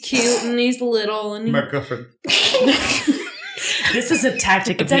 he's cute and he's little and MacGuffin. This is a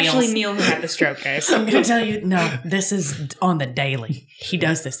tactic it's of actually Neil's. Neil who had the stroke, guys. I'm going to tell you, no, this is on the daily. He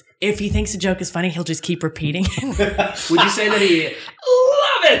does this. If he thinks a joke is funny, he'll just keep repeating. Would you say that he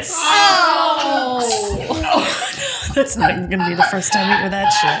love it? Oh. That's not going to be the first time we hear that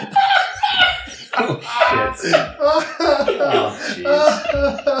shit. Oh, jeez.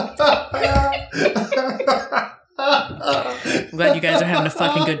 I'm glad you guys are having a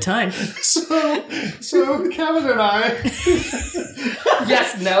fucking good time. So Kevin and I.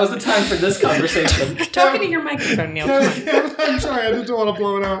 Yes, now is the time for this conversation. Talking to your microphone, Neil. Come on. Kevin, I'm sorry, I didn't want to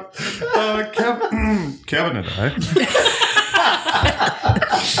blow it out. Kevin and I.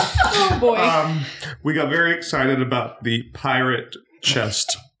 Oh boy. We got very excited about the pirate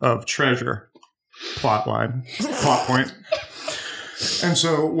chest of treasure plot point. And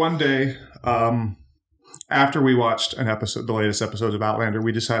so one day, after we watched the latest episodes of Outlander,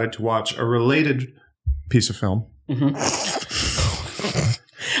 we decided to watch a related piece of film.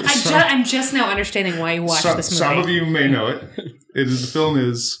 I'm just now understanding why you watched this movie. Some of you may know it. The film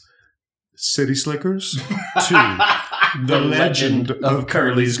is City Slickers 2, The Legend of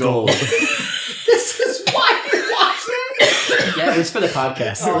Curly's Gold. This is why you watched it. Yeah, it was for the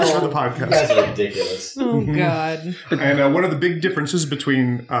podcast. It was for the You podcast. guys are ridiculous. Oh god. And one of the big differences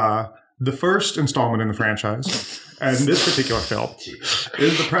between the first installment in the franchise and this particular film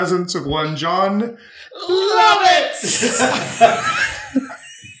is the presence of one John. Love it.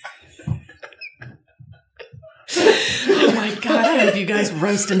 Oh my God, I hope you guys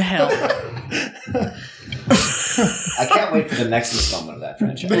roast in hell. I can't wait for the next installment of that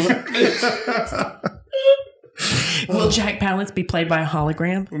franchise. Will Jack Palance be played by a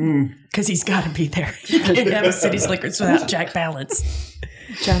hologram? Because he's got to be there. You can't have a City Slickers without Jack Palance.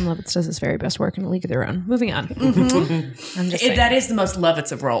 John Lovitz does his very best work in A League of Their Own. Moving on. I'm just saying. That is the most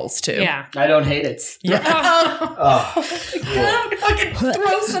Lovitz of roles, too. Yeah. I don't hate it. Yeah. Oh, Fucking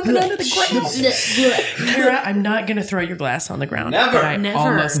throw something under the ground. Kara, I'm not going to throw your glass on the ground. Never. But I Never.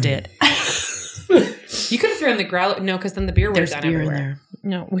 almost did. You could have thrown the growler. No, because then the beer would have There's gone beer in everywhere. there.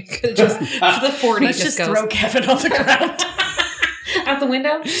 No, we could just for the 40 Let's just goes throw Kevin on the ground. out the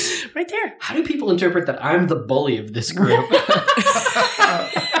window. Right there. How do people interpret that I'm the bully of this group? You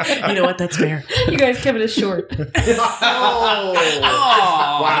know what? That's fair. You guys, Kevin is short. Wow.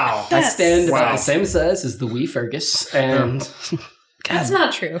 I stand about Wow. the same size as the wee Fergus, and That's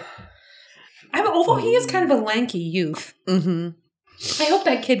not true. Although he is kind of a lanky youth. Mm-hmm. I hope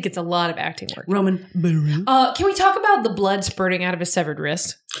that kid gets a lot of acting work. Roman Baru. Can we talk about the blood spurting out of his severed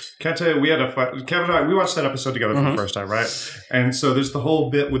wrist? Can I tell you, we had a fun. Kevin and I, we watched that episode together for the first time, right? And so there's the whole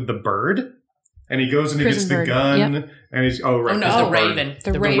bit with the bird, and he goes and he Prison gets the bird. gun, Yep. and he's right, Oh, it's no, the Raven.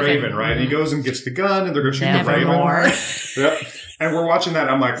 bird. The Raven, right? And he goes and gets the gun, and they're going to shoot the Raven. Nevermore. Yep. And we're watching that.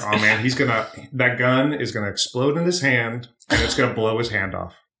 I'm like, oh man, that gun is gonna explode in his hand, and it's gonna blow his hand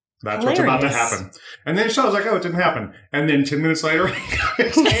off. That's what's about to Hilarious. happen. And then Shell's like, oh, it didn't happen. And then 10 minutes later, he got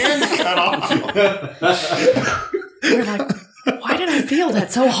his hand cut off. We're like, why did I feel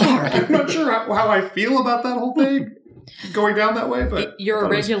that so hard. I'm not sure how I feel about that whole thing going down that way, but You're a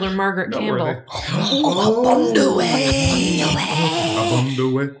regular Margaret Campbell.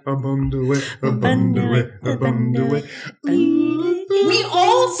 We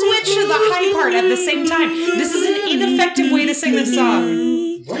all switch to the high part at the same time. This is an ineffective way to sing this song.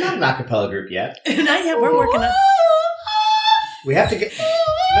 We're not an acapella group yet. Not yet. We're working on. We have to get.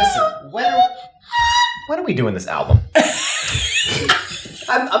 Listen, when are we doing this album?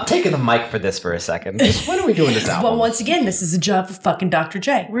 I'm taking the mic for this for a second. Just when are we doing this album? Well, once again, this is a job for fucking Dr.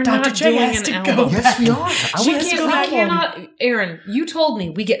 J. We're Dr. not J doing has an to album. go Yes, back. we are. We cannot, Aaron, you told me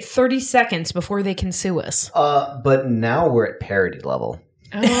we get 30 seconds before they can sue us. But now we're at parody level.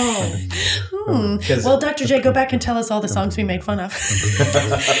 Oh. Well, Dr. J, go back and tell us all the songs we made fun of.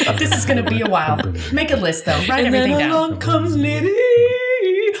 This is going to be a while. Make a list, though. Write everything down. Along comes Liddy.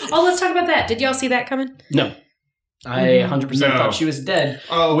 Oh, let's talk about that. Did y'all see that coming? No. I 100% thought she was dead.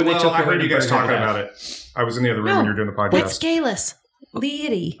 Oh, when they took I her heard to you guys burn her talking to about death. it. I was in the other room when you were doing the podcast. What's Galus?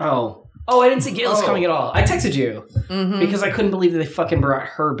 Liddy. Oh, I didn't see Gales coming at all. I texted you because I couldn't believe that they fucking brought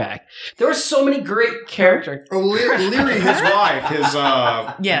her back. There were so many great characters. Oh, Leary, his wife, his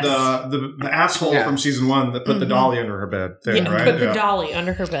Yes. the asshole from season 1 that put the dolly under her bed thing, right? Put the dolly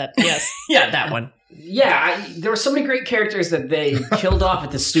under her bed. Yes. Yeah, that one. Yeah, there were so many great characters that they killed off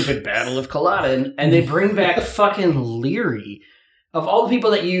at the stupid Battle of Culloden, and they bring back fucking Leary. Of all the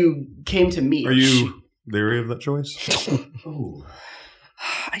people that you came to meet. Are you leery of that choice?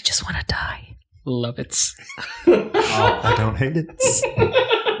 I just want to die. Love it. I don't hate it.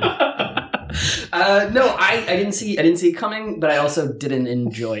 No, I didn't see it coming, but I also didn't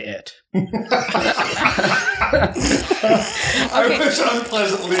enjoy it. I was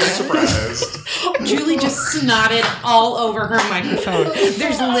unpleasantly surprised. Julie just snotted all over her microphone.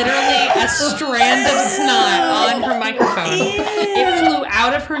 There's literally a strand of snot on her microphone. It flew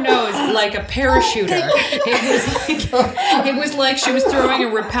out of her nose like a parachuter. It was like she was throwing a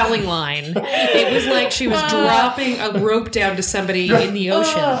rappelling line. It was like she was dropping a rope down to somebody in the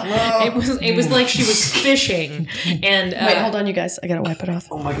ocean. It was like she was fishing. And Wait, hold on, you guys. I gotta wipe it off.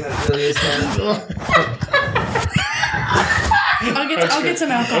 Oh my god, it really is. I'll get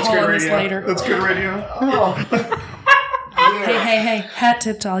some alcohol on this later. That's good radio. Hey. Hat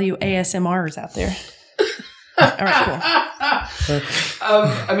tip to all you ASMRs out there. All right, cool.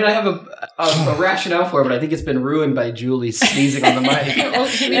 I mean, I have a rationale for it, but I think it's been ruined by Julie sneezing on the mic.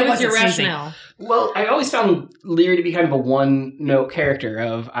 It was your rationale. Well, I always found Leary to be kind of a one-note character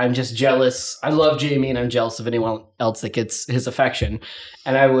of, I'm just jealous. I love Jamie, and I'm jealous of anyone else that gets his affection.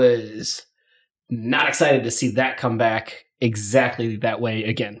 And I was not excited to see that come back exactly that way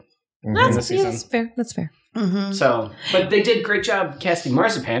again. That's fair. That's fair. Mm-hmm. So, but they did a great job casting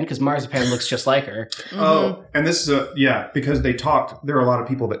Marzipan, because Marzipan looks just like her. Oh, and this is because they talked, there are a lot of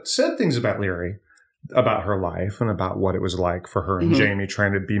people that said things about Leary, about her life and about what it was like for her and Jamie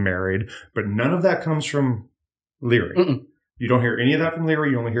trying to be married, but none of that comes from Leary. Mm-mm. You don't hear any of that from Leary,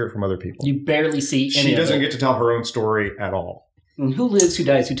 you only hear it from other people. You barely see any She of doesn't it. get to tell her own story at all. And who lives, who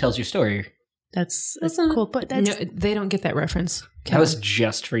dies, who tells your story? That's cool. But that's No, they don't get that reference. That was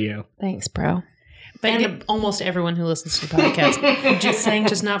just for you. Thanks, bro. but And almost everyone who listens to the podcast. Just saying,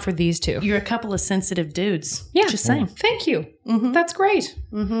 just not for these two. you're a couple of sensitive dudes. Yeah. Just saying. Thank you. Mm-hmm. That's great.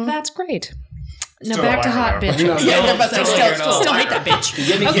 Mm-hmm. That's great. Now Still back to like hot her, bitch. though. Still hate that bitch.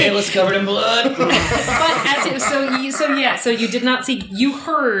 Give me Galus covered in blood. But so you did not see. You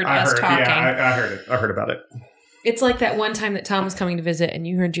heard us talking. I heard it. I heard about it. It's like that one time that Tom was coming to visit, and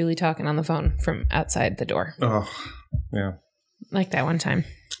you heard Julie talking on the phone from outside the door. Oh, yeah. Like that one time.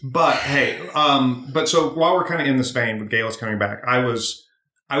 But hey, but so while we're kind of in this vein with Galus coming back, I was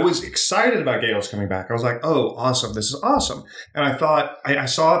excited about Galus coming back. I was like, oh, awesome. This is awesome. And I thought, I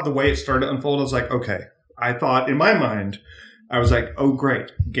saw the way it started to unfold. I was like, okay. I thought in my mind, I was like, oh,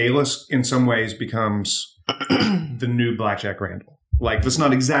 great. Galus in some ways becomes the new Blackjack Randall. Like, that's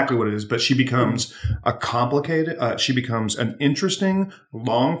not exactly what it is, but she becomes a complicated, she becomes an interesting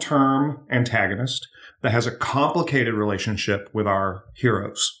long-term antagonist that has a complicated relationship with our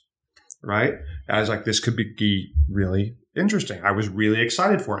heroes, right? I was like, this could be really interesting. I was really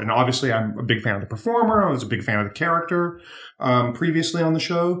excited for it. And obviously, I'm a big fan of the performer. I was a big fan of the character previously on the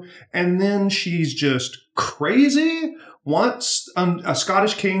show. And then she's just crazy, wants a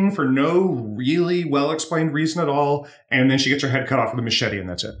Scottish king for no really well-explained reason at all. And then she gets her head cut off with a machete, and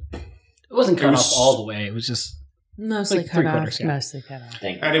that's it. It wasn't cut It was- off all the way. It was just Mostly like cut off. 3/4. Yeah. Mostly cut off.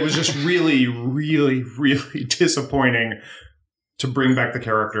 And it was just really, really, really disappointing to bring back the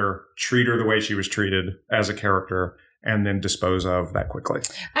character, treat her the way she was treated as a character, and then dispose of that quickly.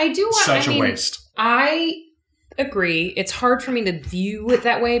 I do want. Such I a mean, waste. I agree. It's hard for me to view it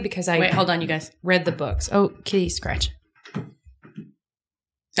that way because I Wait, hold on, you guys. read the books. Oh, kitty scratch.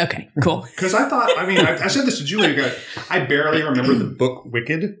 Okay, cool. Because I said this to Julia. I barely remember the book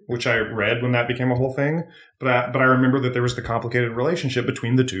Wicked, which I read when that became a whole thing. But I remember that there was the complicated relationship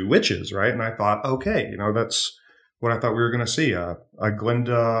between the two witches, right? And I thought, okay, that's what I thought we were going to see.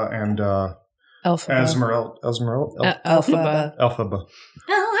 Glinda and Elphaba. Elphaba. Elphaba.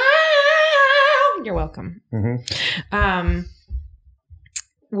 You're welcome. Mm-hmm.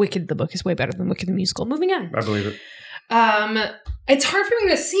 Wicked, the book, is way better than Wicked the musical. Moving on. I believe it. It's hard for me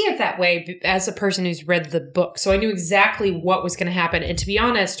to see it that way as a person who's read the book. So I knew exactly what was going to happen. And to be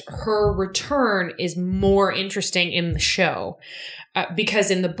honest, her return is more interesting in the show.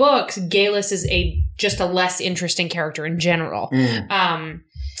 Because in the books, Galus is just a less interesting character in general. The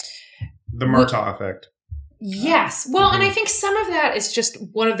Murtaugh effect. Yes. Well, and I think some of that is just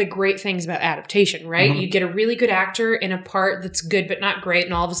one of the great things about adaptation, right? Mm-hmm. You get a really good actor in a part that's good but not great,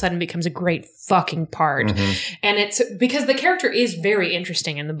 and all of a sudden becomes a great fucking part. Mm-hmm. And it's because the character is very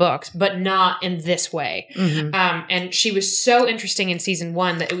interesting in the books, but not in this way. Mm-hmm. And she was so interesting in season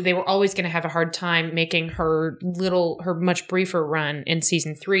 1 that they were always going to have a hard time making her much briefer run in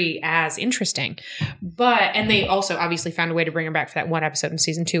season 3 as interesting. And they also obviously found a way to bring her back for that one episode in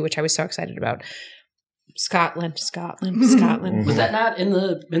season 2, which I was so excited about. Scotland. Mm-hmm. Was that not in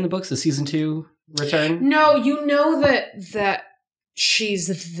the books, the season 2 return? No, you know that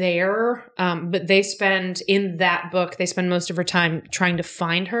she's there, but they spend most of her time trying to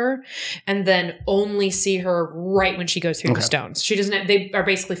find her, and then only see her right when she goes through the stones. She doesn't. They are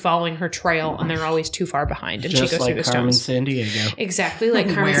basically following her trail, and they're always too far behind. And Just she goes through the Carmen stones. Sandiego. Exactly like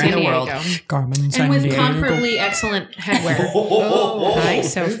Carmen Where in the Sandiego. world? Carmen And Sandiego. with comparably excellent headwear. Hi,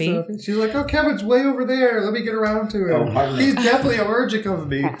 Sophie. She's like, oh, Kevin's way over there. Let me get around to him. He's definitely allergic of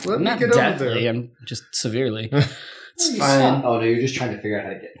me. Let me Not get over deathly, there. I'm just severely. It's You fine. suck. Oh no, you're just trying to figure out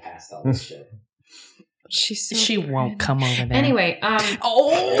how to get past all this shit. She's so She won't good. come over there. Anyway,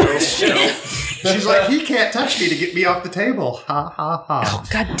 Oh, shit. She's like, he can't touch me to get me off the table. Ha, ha, ha. Oh,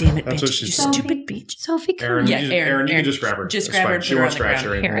 God damn it, That's bitch. what she You said. stupid bitch. Sophie, come Aaron, Yeah, you, Aaron, you can just grab her. just It's grab her fine. and She put her won't on the scratch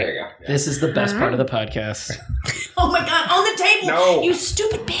ground. her. Here. There you go. This is the best part of the podcast. Oh, my God. On the table. No. You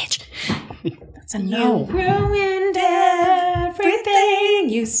stupid bitch. That's a You no. ruined everything,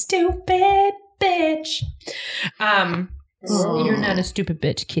 you stupid bitch. You're not a stupid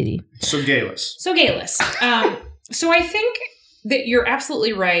bitch, kitty. So Galus. So Galus. So I think that you're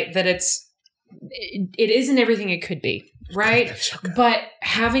absolutely right that it isn't everything it could be, right? But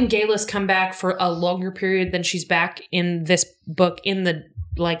having Galus come back for a longer period than she's back in this book, in the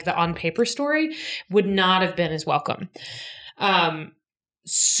on paper story, would not have been as welcome.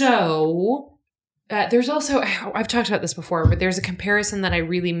 There's also, I've talked about this before, but there's a comparison that I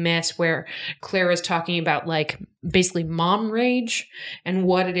really miss where Claire is talking about basically mom rage and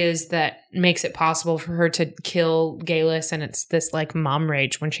what it is that makes it possible for her to kill Galus. And it's this mom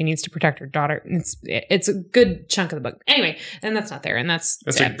rage when she needs to protect her daughter. It's a good chunk of the book. Anyway, and that's not there. And that's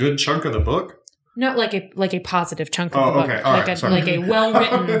That's a good chunk of the book. not like a positive chunk of Oh, the book. okay. All right, sorry. Like a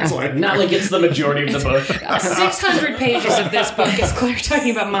well-written... It's like, Not like it's the majority of the book. 600 pages of this book is Claire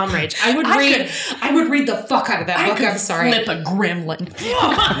talking about mom rage. I would read the fuck out of that book. I'm sorry. Flip a gremlin.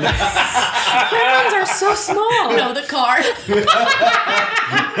 Gremlins are so small. No, the car.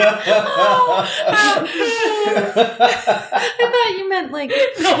 I thought you meant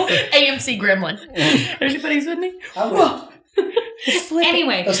No, AMC gremlin. Anybody's with me?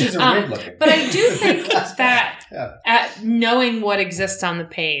 Anyway, Those things are weird looking. but I do think that Yeah. at knowing what exists on the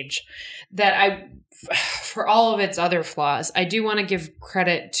page, that for all of its other flaws, I do want to give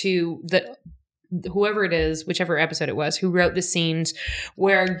credit to whoever it is, whichever episode it was, who wrote the scenes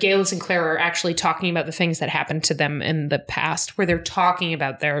where Galus and Claire are actually talking about the things that happened to them in the past, where they're talking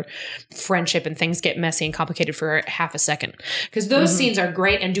about their friendship and things get messy and complicated for half a second. Because those scenes are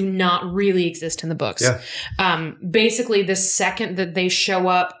great and do not really exist in the books. Yeah. Basically, the second that they show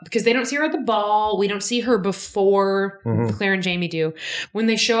up, because they don't see her at the ball, we don't see her before Claire and Jamie do. When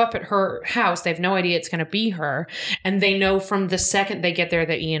they show up at her house, they have no idea it's going to be her. And they know from the second they get there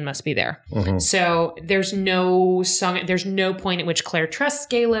that Ian must be there. So there's no point at which Claire trusts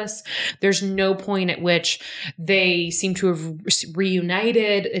Galus. There's no point at which they seem to have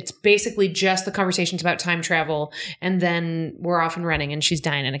reunited. It's basically just the conversations about time travel, and then we're off and running, and she's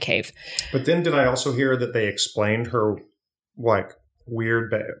dying in a cave. but then did I also hear that they explained her weird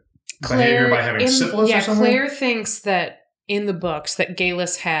behavior by having syphilis or something? Claire thinks that in the books that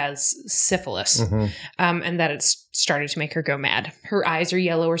Galus has syphilis, and that it's started to make her go mad. Her eyes are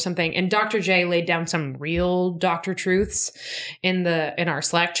yellow or something. And Dr. J laid down some real doctor truths in our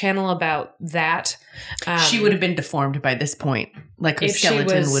Slack channel about that. She would have been deformed by this point. Like her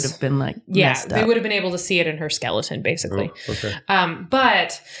skeleton would have been like messed up. They would have been able to see it in her skeleton, basically. Oh, okay.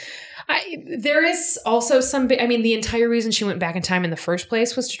 But there is also some. I mean, the entire reason she went back in time in the first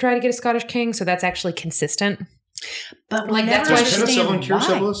place was to try to get a Scottish king, so that's actually consistent. But like that's why Does penicillin cure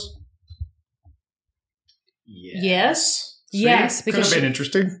syphilis? Yes. See? Yes, Could because have been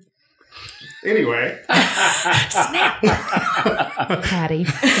interesting. Anyway. Snap. Patty.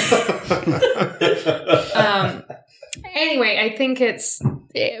 Anyway, I think it's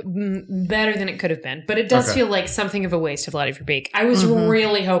better than it could have been, but it does feel like something of a waste of Lottie Verbeek. I was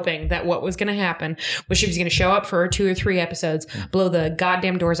really hoping that what was going to happen was she was going to show up for 2 or 3 episodes, blow the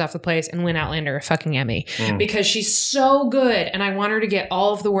goddamn doors off the place, and win Outlander a fucking Emmy because she's so good, and I want her to get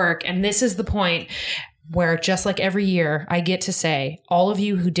all of the work. And this is the point where, just like every year, I get to say, all of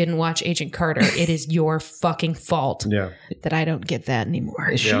you who didn't watch Agent Carter, it is your fucking fault that I don't get that anymore.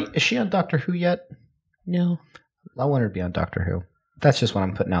 Is she on Doctor Who yet? No. I want her to be on Doctor Who. That's just what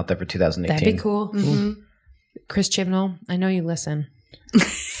I'm putting out there for 2018. That'd be cool. Chris Chibnall, I know you listen.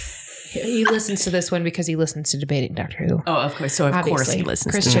 He listens to this one because he listens to Debating Doctor Who. Oh, of course. So of course he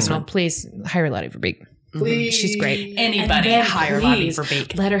listens Chris to this Chibnall, one. please hire Lottie Verbeek. Please. She's great. Anybody hire Lottie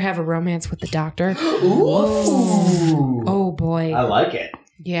Verbeek. Let her have a romance with the doctor. Ooh. Oh boy. I like it.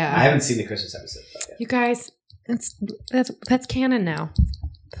 Yeah. I haven't seen the Christmas episode yet. You guys, that's canon now.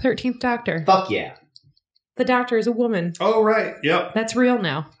 13th Doctor. Fuck yeah. The Doctor is a woman. Oh, right. Yep. That's real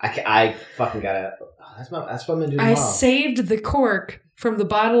now. I fucking gotta. That's what I'm gonna do I tomorrow. saved the cork from the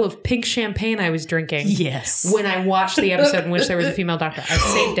bottle of pink champagne I was drinking. Yes. When I watched the episode in which there was a female doctor. I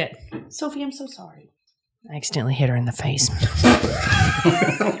saved it. Sophie, I'm so sorry. I accidentally hit her in the face.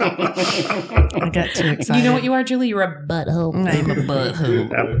 I got too excited. You know what you are, Julie? You're a butthole. I'm a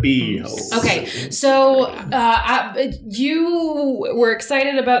butthole. A beehole. Okay, so you were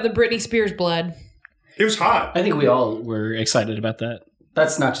excited about the Britney Spears blood. It was hot. I think we all were excited about that.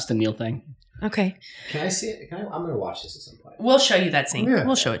 That's not just a Neil thing. Okay. Can I see it? I'm gonna watch this at some point. We'll show you that scene. Yeah.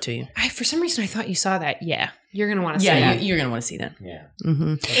 We'll show it to you. For some reason, I thought you saw that. Yeah. You're going to want to see Yeah, that. you're going to want to see that. Yeah.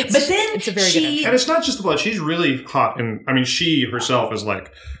 Mm-hmm. But then it's a very good And it's not just the blood. She's really hot. And I mean, she herself is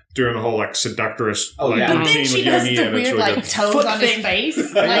like doing the whole like seductress Oh, like, yeah. But then routine she with does Young the Ian. It's weird really like good. toes Foot on thing. his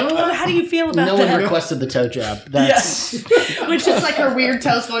face. Like, how do you feel about No that? one requested the toe job. That's Which is like her weird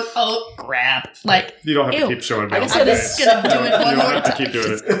toes going, oh, crap. Like, You don't have Ew. to keep showing I down. said it's gonna do it one You more don't have to time. keep doing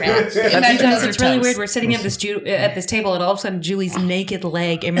Just it. crap. You Imagine guys, those it's are really toes. weird. We're sitting at this table, and all of a sudden, Julie's naked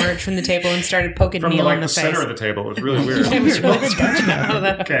leg emerged from the table and stared poking From Neil the, in like, the the face. center of the table. It was really weird. It was really stretching out of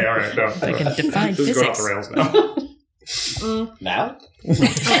that. Okay, all right. No. Like in define This is going off physics. the rails now. Now?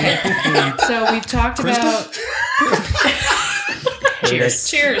 Okay. So we've talked about. Cheers.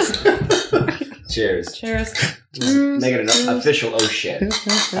 Cheers. Cheers. Cheers. Make it an official oh shit.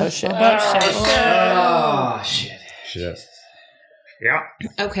 Oh, shit. Oh shit. Shit. Yeah.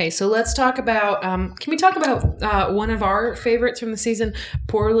 Okay, so let's talk about. Can we talk about one of our favorites from the season?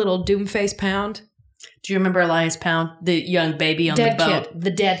 Poor little Doomface Pound, Do you remember Elias Pound, the young baby on dead the boat? kid,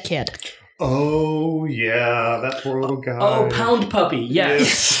 the dead kid. Oh, yeah. That poor little guy. oh, pound puppy.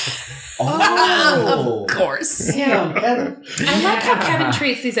 Yes. Oh, Of course. Yeah. Kevin. I like how Kevin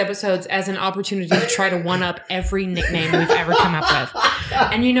treats these episodes as an opportunity to try to one up every nickname we've ever come up with.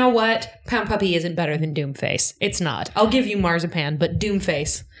 And you know what? Pound Puppy isn't better than Doomface. It's not. I'll give you Marzipan, but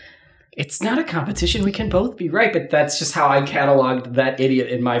Doomface. It's not a competition. We can both be right, but that's just how I cataloged that idiot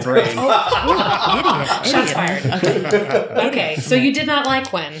in my brain. Idiot. Shots fired. Okay. Okay, so you did not like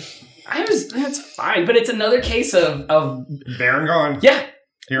Gwen. That's fine, but it's another case of There and gone. yeah.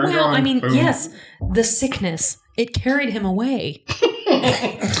 Here and Well, gone. I mean, Boom. yes, the sickness. It carried him away.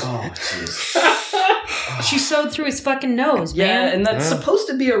 Oh jeez. She sewed through his fucking nose, Yeah, man. and that's Yeah. supposed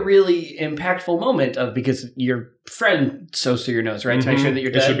to be a really impactful moment because your friend sews through your nose, right? To make sure that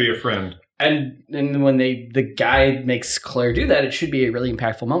you're It dead. should be a friend. And when the guy makes Claire do that, it should be a really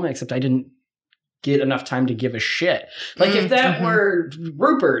impactful moment, except I didn't get enough time to give a shit. Like if that were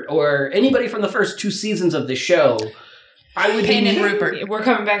Rupert or anybody from the first 2 seasons of the show, I would Payne be and Rupert. We're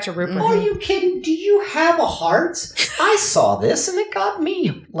coming back to Rupert. Are you kidding? Do you have a heart? I saw this and it got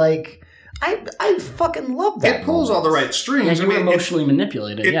me. Like, I fucking love that. It pulls all the right strings. Yeah, I you were mean, emotionally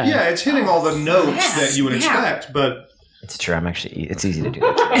manipulated. yeah, it's hitting all the notes Yes, that you would yeah. expect, but It's true. It's easy to do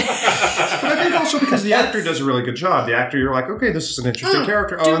that. But I think also because the actor does a really good job. The actor, you're like, okay, this is an interesting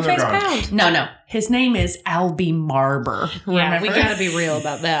character. Oh, and they're gone. No. His name is Albie Marber. Yeah, Remember? we got to be real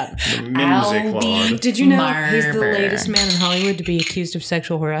about that. The Mimsy Claude. Did you know he's the Marber. latest man in Hollywood to be accused of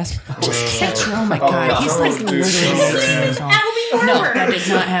sexual harassment? Oh my God. He's like dude, literally so sad. Albie No, Marber. that did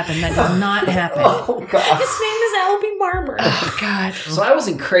not happen. That did not happen. Oh God. His name is Albie Marber. Oh, God. So I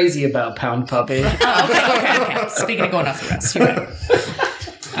wasn't crazy about Pound Puppy. Okay. Speaking of going off the rails, you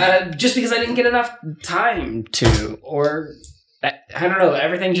right. Just because I didn't get enough time to, or I don't know,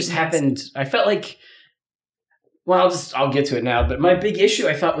 everything just happened. I felt like, well, I'll get to it now, but my big issue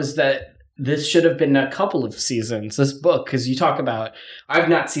I thought was that this should have been a couple of seasons, this book, because you talk about, I've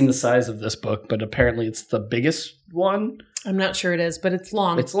not seen the size of this book, but apparently it's the biggest one. I'm not sure it is, but it's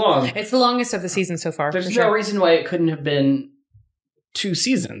long. It's long. It's the longest of the season so far. There's for no sure. reason why it couldn't have been 2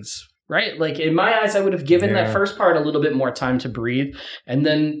 seasons. Right? Like, in my eyes, I would have given that first part a little bit more time to breathe, and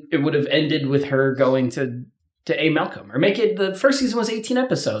then it would have ended with her going to A. Malcolm. Or make it, the first season was 18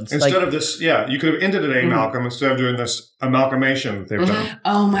 episodes. Instead of this, you could have ended at A. Malcolm instead of doing this amalgamation that they've done.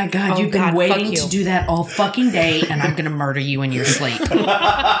 Oh my God, Oh, you've God, been waiting fuck you. to do that all fucking day, and I'm going to murder you in your sleep.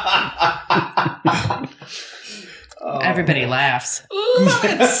 Everybody laughs.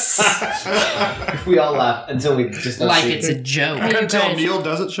 We all laugh until we just don't Like see it's a joke. Hey, you Until guys. Neil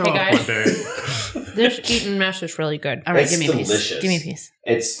doesn't show Hey, up guys. one day. This Eaton mess is really good. All right, It's give me a piece. delicious. Give me a piece.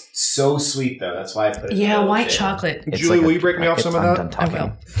 It's so sweet though. That's why I put it. Yeah, in the white table. chocolate. It's Julie, like will you break me off some of I'm that? done I talking.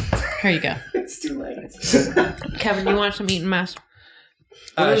 will. Here you go. It's too late. Kevin, you want some Eaton mess?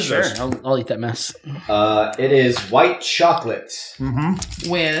 Sure. I'll eat that mess. It is white chocolate.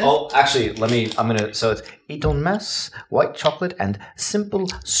 With Oh, actually, so it's Eton Mess, white chocolate, and simple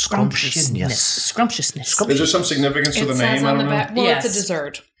scrumptiousness. Scrumptiousness. Is there some significance to It the says name? I on the don't know. back. Well, Yes. it's a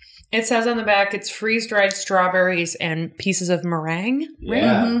dessert. It says on the back it's freeze-dried strawberries and pieces of meringue.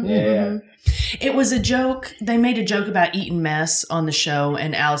 Yeah, yeah. It was a joke. They made a joke about eating mess on the show,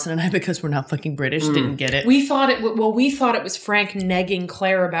 and Allison and I, because we're not fucking British, didn't get it. We thought it was Frank negging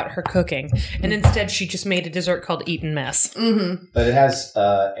Claire about her cooking, and instead she just made a dessert called Eaton Mess. But it has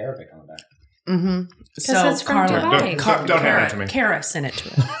Arabic on the back. Mm-hmm. it's from Dubai. Don't hand it to me. Kara sent it to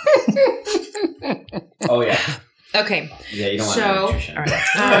us. Oh yeah, Okay. yeah. You don't want So- nutrition. All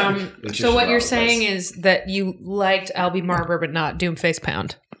right. So what you're saying is that you liked Albie Marber, but not Doomface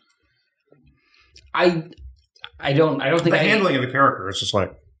Pound. I don't think The I handling of the character is just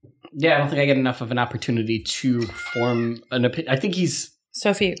like, I don't think I get enough of an opportunity to form an opinion. I think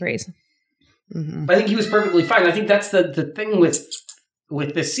Sophie agrees. I think he was perfectly fine. I think that's the thing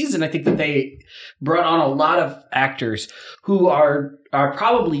with this season. I think that they brought on a lot of actors who are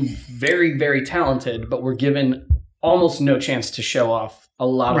probably very, very talented, but were given almost no chance to show off a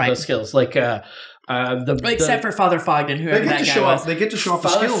lot of those skills. Like Except for Father Fogden, whoever they get that to guy show was. off. They get to show off the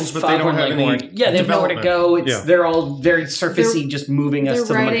Father- skills, but they don't have Father any. they have nowhere to go. They're all very surfacey, just moving us The to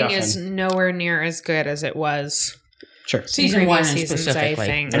the writing MacGuffin. is nowhere near as good as it was Sure. Season in one previous seasons, specifically. I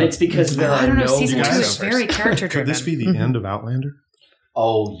think. And it's because there I are don't know. no Season 2 is voiceovers. very character Could driven. this be the end of Outlander?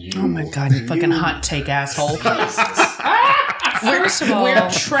 Oh, you. Oh my God, you fucking hot take asshole. First of all, We're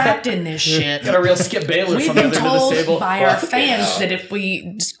trapped in this shit. Got a real Skip Bayless We've on the been other end of this told table. by our fans that if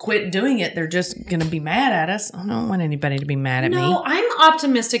we just quit doing it, they're just going to be mad at us. I don't want anybody to be mad at me. no, I'm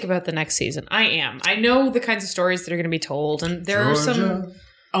optimistic about the next season. I am. I know the kinds of stories that are going to be told, and there are some.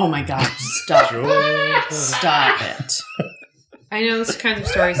 Oh my God, stop. Stop it. I know the kinds of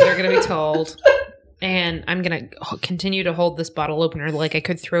stories that are going to be told, and I'm going to continue to hold this bottle opener like I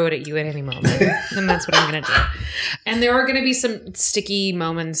could throw it at you at any moment, and that's what I'm going to do. And there are going to be some sticky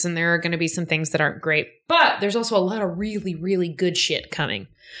moments, and there are going to be some things that aren't great, but there's also a lot of really, really good shit coming,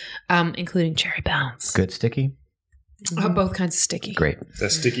 including Cherry Bounce. Good sticky. Both kinds of sticky. Great. Is that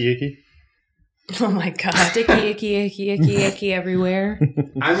sticky icky? Oh my God. Sticky, icky everywhere.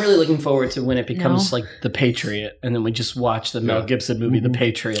 I'm really looking forward to when it becomes No. like The Patriot, and then we just watch the Mel Gibson movie The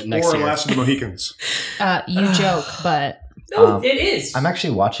Patriot next Or year. Last of the Mohicans? You joke, but No, it is. I'm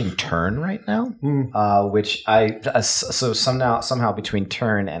actually watching Turn right now, which so somehow between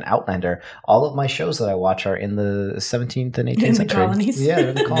Turn and Outlander, all of my shows that I watch are in the 17th and 18th In the century. colonies? Yeah, they're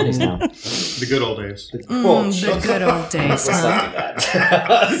in the colonies now. The good old days. The good old days. Let's not do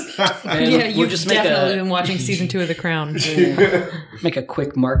that. And yeah, we'll you've just make definitely a been watching season 2 of The Crown. make a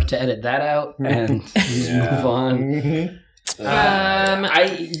quick mark to edit that out and just move on.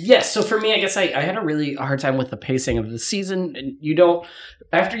 So for me, I guess I had a really hard time with the pacing of the season. And you don't,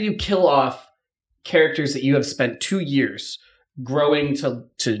 after you kill off characters that you have spent 2 years growing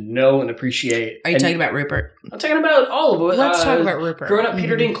to know and appreciate. Are you talking about Rupert? I'm talking about all of it. Let's talk about Rupert. Grown up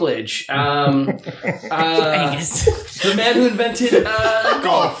Peter Dinklage. Angus. The man who invented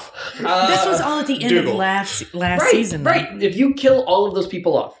golf. This was all at the end Dougal. of last Right, season. right. If you kill all of those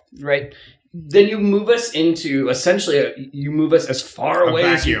people off, right, then you move us into essentially you move us as far away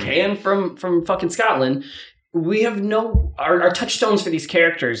as you vacuum. can from fucking Scotland. We have our touchstones for these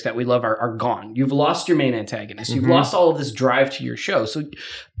characters that we love are gone. You've lost your main antagonist. You've lost all of this drive to your show. So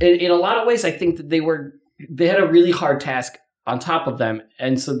in a lot of ways, I think that they had a really hard task on top of them.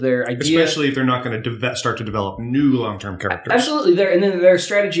 And so their idea... Especially if they're not going to start to develop new long-term characters. Absolutely. And then their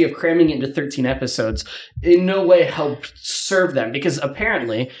strategy of cramming it into 13 episodes in no way helped serve them. Because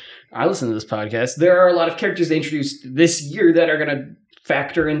apparently, I listen to this podcast, there are a lot of characters they introduced this year that are going to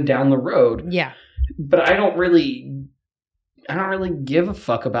factor in down the road. Yeah. But I don't really give a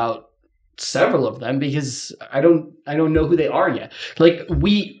fuck about several of them because I don't know who they are yet. Like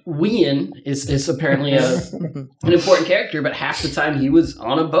Wien is apparently an important character, but half the time he was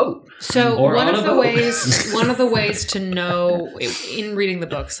on a boat. So Or one on of a the boat. one of the ways to know in reading the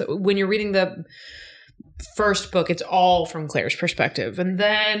books, when you're reading the first book, it's all from Claire's perspective, and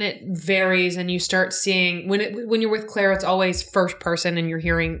then it varies, and you start seeing when you're with Claire, it's always first person, and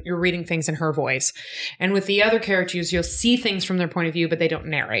you're reading things in her voice. And with the other characters, you'll see things from their point of view, but they don't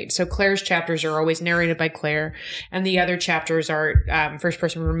narrate. So Claire's chapters are always narrated by Claire, and the other chapters are first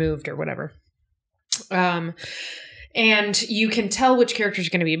person removed or whatever. And you can tell which characters are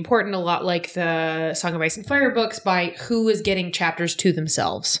going to be important, a lot like the Song of Ice and Fire books, by who is getting chapters to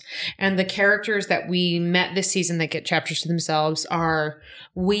themselves. And the characters that we met this season that get chapters to themselves are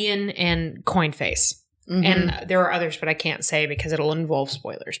Wien and Coinface. Mm-hmm. And there are others, but I can't say because it'll involve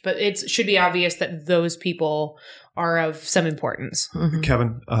spoilers. But it should be obvious that those people are of some importance. Mm-hmm.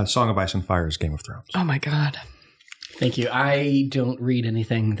 Kevin, Song of Ice and Fire is Game of Thrones. Oh my God. Thank you. I don't read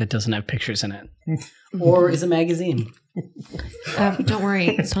anything that doesn't have pictures in it. Or is a magazine. Don't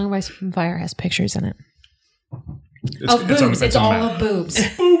worry. Song of Ice and Fire has pictures in it. It's Boobs. It's all map. of boobs.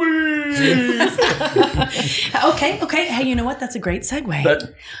 Okay. Hey, you know what? That's a great segue.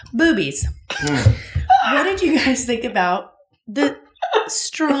 But Boobies. What did you guys think about the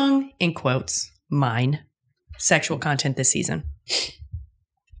strong, in quotes, mine, sexual content this season?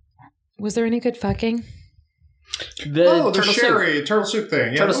 Was there any good fucking? the The sherry turtle soup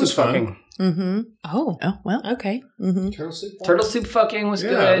thing. Yeah, turtle that was soup fun. fucking. Mm-hmm. Oh, well. okay. Mm-hmm. Turtle soup. Turtle soup fucking was Yeah,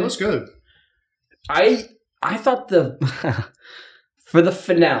 good. it was good. I thought for the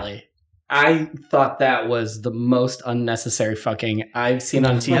finale, I thought that was the most unnecessary fucking I've seen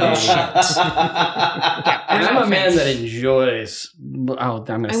on TV. And I'm a man that enjoys. Oh, I'm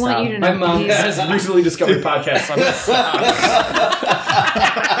gonna I stop. want you to My know mom he's- has recently discovered podcasts. So I'm gonna stop.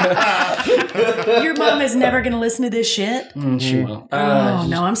 Your mom is never going to listen to this shit? She will. Oh,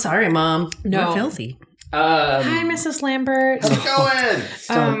 no, I'm sorry, Mom. No. We're filthy. Hi, Mrs. Lambert. How's it going?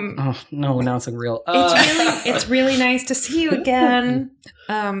 Oh no! Now it's like real. It's really nice to see you again.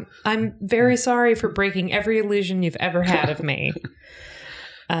 I'm very sorry for breaking every illusion you've ever had of me.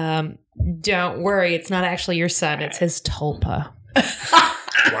 Don't worry, it's not actually your son; it's his tulpa.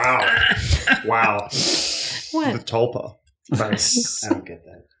 Wow. What? The tulpa. Nice. I don't get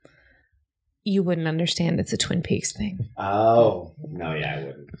that. You wouldn't understand. It's a Twin Peaks thing. Oh no, yeah, I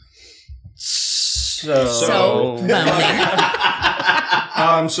wouldn't. So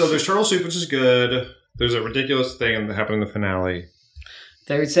So there's turtle soup, which is good. There's a ridiculous thing that happened in the finale.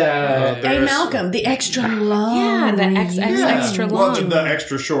 there's Hey, Malcolm, the extra long. Yeah, the extra long. Well, the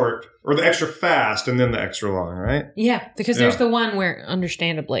extra short, or the extra fast, and then the extra long, right? Yeah, because Yeah. there's the one where,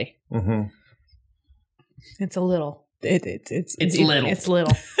 understandably, Mm-hmm. it's a little. It's little. It's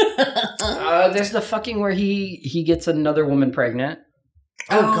little. there's the fucking where he gets another woman pregnant.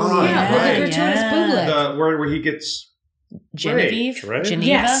 Oh, God. yeah, right. look at her to his booblet. Where he gets Genevieve? raped, right? Geneva?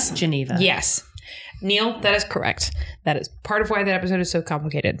 Yes. Geneva. Yes. Neil, that is correct. That is part of why that episode is so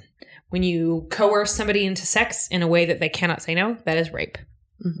complicated. When you coerce somebody into sex in a way that they cannot say no, that is rape.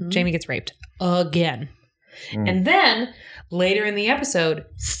 Mhm. Jamie gets raped again. Mm. And then later in the episode,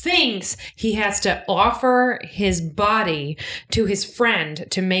 thinks he has to offer his body to his friend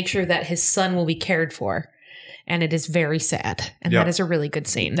to make sure that his son will be cared for. And it is very sad. And Yep. that is a really good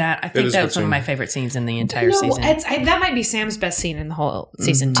scene. I It think is a that's good one of scene. my favorite scenes in the entire season. That might be Sam's best scene in the whole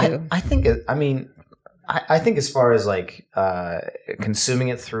season too. I think. I think as far as like consuming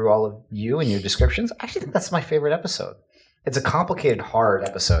it through all of you and your descriptions, I actually think that's my favorite episode. It's a complicated, hard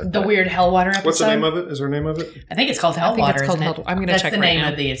episode. The but- weird Hellwater episode. What's the name of it? Is there a name of it? I think it's called Hellwater. I think it's called isn't it? Hell- I'm gonna That's check the right name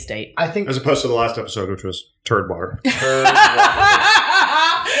now. of the estate. I think As opposed to the last episode, which was Turd Water.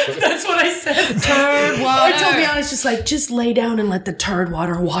 That's what I said. Turd water. I told me I was just like, just lay down and let the turd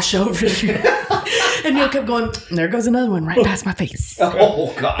water wash over you. And Neil kept going, there goes another one right past my face.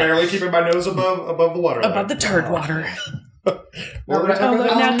 Oh God! Barely keeping my nose above the water. Above the turd water. What were we talking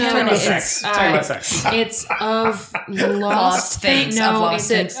about? now no, Kevin no, is it's, Talking about sex. It's of lost things. No, Of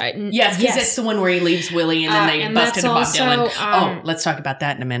lost it's things. Yes, because it's the one where he leaves Willie and then they and bust that's into Bob also, Dylan. Let's talk about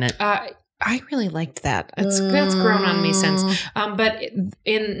that in a minute. I really liked that. That's grown on me since. But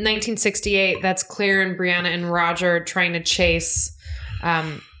in 1968, that's Claire and Brianna and Roger trying to chase,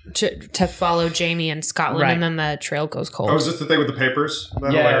 to follow Jamie in Scotland, Right. and then the trail goes cold. Oh, is this the thing with the papers?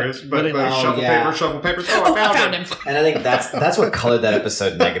 That's Yeah, hilarious. But really long. shuffle Yeah. papers. Oh, I found him. And I think that's what colored that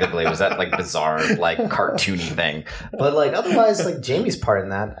episode negatively, was that like bizarre, like cartoony thing. But like otherwise, like Jamie's part in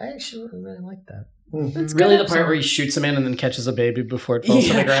that, I actually really like that. Really, the part where he shoots a man and then catches a baby before it falls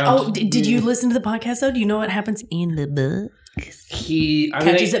to the ground. Oh, did you listen to the podcast though? Do you know what happens in the book?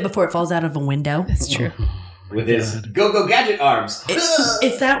 Catches it before it falls out of a window. That's true. With his go gadget arms.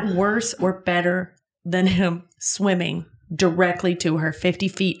 Is that worse or better than him swimming directly to her 50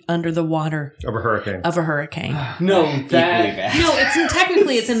 feet under the water Of a hurricane. of a hurricane? No, Equally that. bad. No,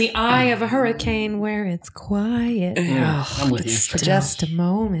 it's in the eye of a hurricane where it's quiet. Yeah, I'm with you. For just a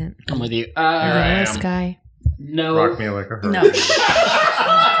moment. I'm with you. The sky. No, Rock me like a hurricane. No.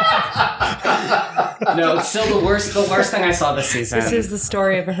 no, it's still the worst thing I saw this season. This is the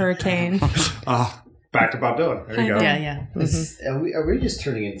story of a hurricane. Back to Bob Dylan. There you go. Yeah. Are we just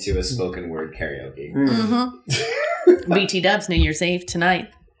turning into a spoken word karaoke? BT Dubs, New Year's Eve tonight.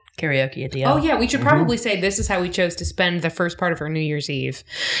 Karaoke at the Oh, yeah. We should probably say this is how we chose to spend the first part of our New Year's Eve.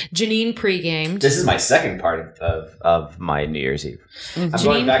 Janine pre-gamed. This is my second part of my New Year's Eve. I'm going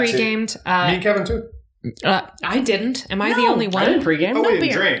Janine back to pre-gamed. Me and Kevin, too. I didn't. Am I the only one? I didn't pregame. Oh, we didn't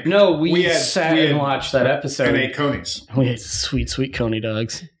beer. drink. No, we had- sat we had- and watched that episode. And ate conies. We ate sweet, sweet coney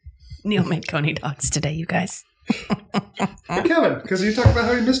dogs. Neil made Coney dogs today, you guys. Hey, Kevin, because you talked about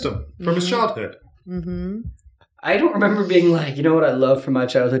how he missed him from his childhood. I don't remember being like, you know what I love from my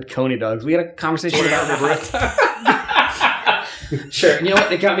childhood? Coney dogs. We had a conversation about it. Sure. You know what?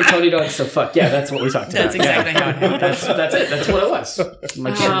 They got me coney dogs, so fuck. Yeah, that's what we talked about. That's exactly how it happened. That's it. That's what it was. My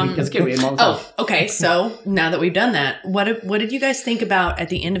kid, as a kid, we ate them all the time. Oh, okay. So now that we've done that, what did you guys think about at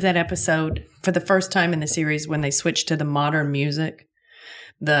the end of that episode for the first time in the series when they switched to the modern music?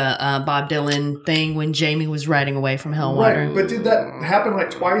 The Bob Dylan thing when Jamie was riding away from Hellwater. Right, but did that happen like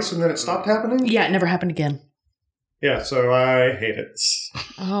twice and then it stopped happening? Yeah, it never happened again. Yeah, so I hate it.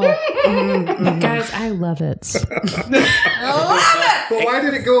 Oh, guys, I love it. But why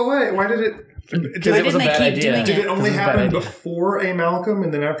did it go away? Why did it... Because it was a they bad keep idea. doing Did it it? only This is a bad happen idea. before A. Malcolm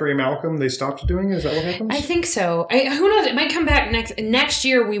and then after A. Malcolm they stopped doing it? Is that what happens? I think so. Who knows? It might come back next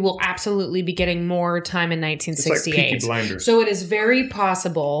year. We will absolutely be getting more time in It's like 1968. Peaky Blinders. So it is very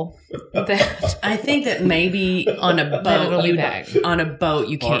possible that I think that maybe on a it'll boat, be back.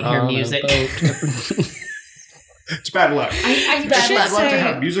 you can't hear music. It's bad luck. I Bad should luck. Bad luck to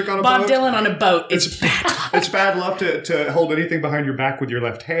have say music on a Bob boat. Dylan on a boat. It's bad luck. It's bad luck to hold anything behind your back with your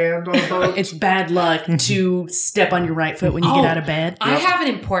left hand on a boat. It's bad luck to step on your right foot when you get out of bed. I have an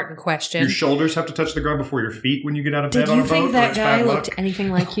important question. Your shoulders have to touch the ground before your feet when you get out of bed Did on a you boat. think or that it's guy bad looked luck. anything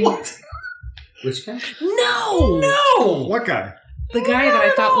like you? Which guy? No, What guy? The guy that I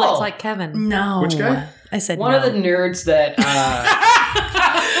thought looked like Kevin. no. Which guy? I said One no. of the nerds that,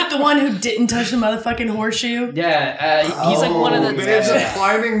 the one who didn't touch the motherfucking horseshoe. he's like one of the. That ends up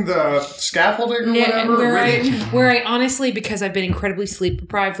climbing the scaffolding or Yeah, whatever. where I honestly, because I've been incredibly sleep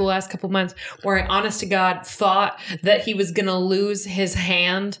deprived the last couple of months, where I honest to God thought that he was going to lose his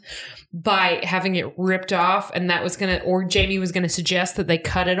hand by having it ripped off, and that was or Jamie was going to suggest that they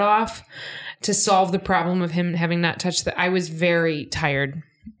cut it off to solve the problem of him having not touched I was very tired,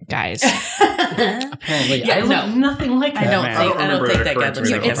 guys. Apparently, Yeah, I look no. nothing like that. I don't man. think remember that it guy occurring to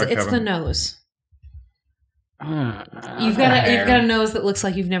looks me like that Kevin. It's the nose. You've You've got a nose that looks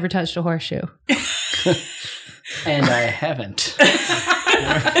like you've never touched a horseshoe. and I haven't.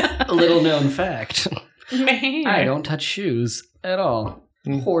 A little known fact. Man. I don't touch shoes at all,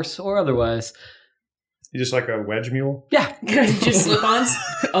 horse or otherwise. You just like a wedge mule? Yeah, Just slip-ons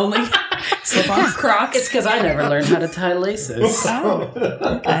only. Slip-ons. Crocs. it's because I never learned how to tie laces. Oh,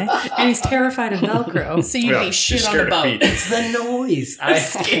 okay. And he's terrified of Velcro. So you'd Yeah, be she's shit on scared the of boat. feet. It's the noise. I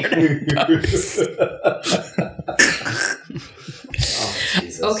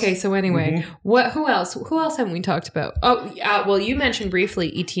Jesus. Okay, so anyway, Who else? Who else haven't we talked about? Oh, well, you mentioned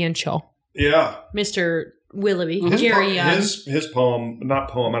briefly Etienne Cho, Yeah. Mr. Willoughby, His Gary Young. his poem, not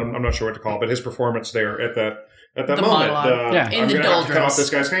poem, I'm not sure what to call it, but his performance there at that The moment, monologue. Yeah. In I'm the going to have to cut doldrums. off this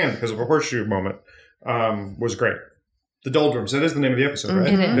guy's hand because of a horseshoe moment, was great. The Doldrums, that is the name of the episode,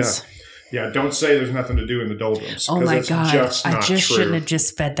 right? It is. Yeah, don't say there's nothing to do in the doldrums. Oh my it's God. Just I not just true. shouldn't have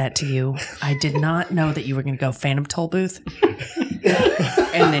just fed that to you. I did not know that you were going to go Phantom Toll Booth.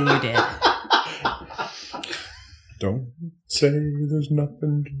 And then you did. Don't say there's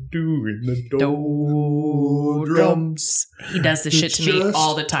nothing to do in the Doldrums. He does this shit to me Just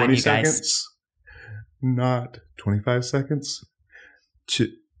all the time, 20 you guys. seconds, not 25 seconds.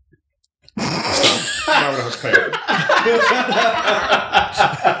 Now we don't play it.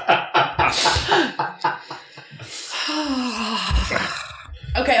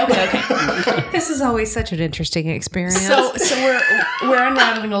 Okay. This is always such an interesting experience. So we're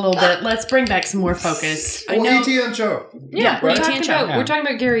unraveling a little bit. Let's bring back some more focus. I know. ETN show. yeah, we're right. talking Show.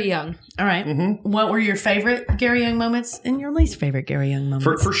 about Gary Young. All right. Mm-hmm. What were your favorite Gary Young moments and your least favorite Gary Young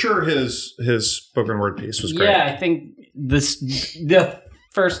moments? For sure, his spoken word piece was great. Yeah, I think the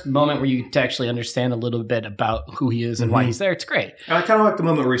first moment where you get to actually understand a little bit about who he is and why he's there, it's great. And I kind of like the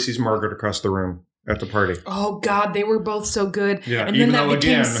moment where he sees Margaret across the room at the party. Oh God, they were both so good. Yeah, and even then that though,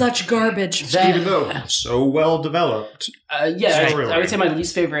 became again, such garbage. Even though so well developed. I would say my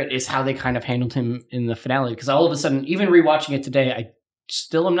least favorite is how they kind of handled him in the finale, because all of a sudden, even rewatching it today, I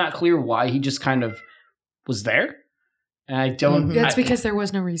still am not clear why he just kind of was there. And I don't... That's because there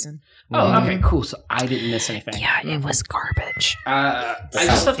was no reason. Oh, okay, cool. So I didn't miss anything. Yeah, it was garbage. I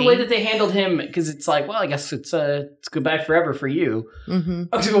just thought the way that they handled him, because it's like, well, I guess it's goodbye forever for you. Mm-hmm.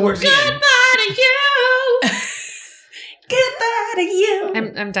 Okay, but where's the end? Goodbye to you. Goodbye to you.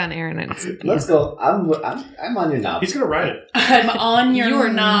 I'm done, Aaron. Let's go. I'm on your knob. He's going to write it. I'm on your You are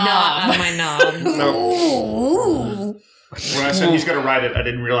knob. not on my knob. No. Ooh. When I said he's going to write it, I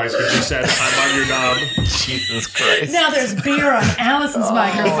didn't realize he just said, I'm on your knob. Jesus Christ. Now there's beer on Allison's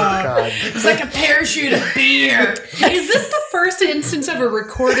microphone. God. It's like a parachute of beer. Is this the first instance of a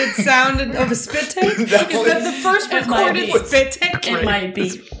recorded sound of a spit take? Is that the first It might recorded be. spit take? It might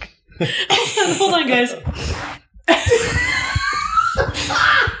be. Hold on, guys.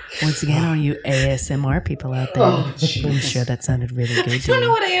 Once again, all you ASMR people out there, I'm sure that sounded really good. I don't know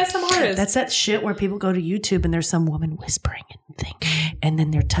what ASMR is. That's that shit where people go to YouTube and there's some woman whispering and thing, and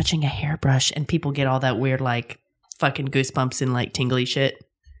then they're touching a hairbrush, and people get all that weird like fucking goosebumps and like tingly shit.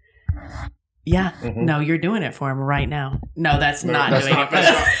 Yeah, no, you're doing it for him right now. No, that's not That's doing not, it for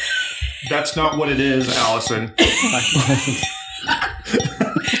them. that's not what it is, Allison.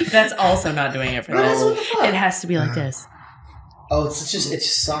 That's also not doing it for them. It has to be like this. Oh, it's just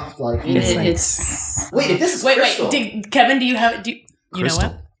soft like. It's like, Wait, if this is crystal. Kevin, do you have it? You know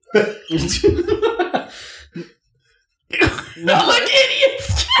what? No. Look,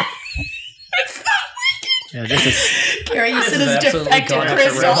 idiots! Yeah, this is... Gary, you said is it's absolutely defective gone off the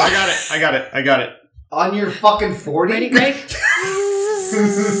crystal. I got it. On your fucking 40? Ready, Greg?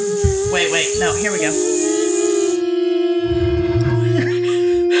 Wait, no, here we go.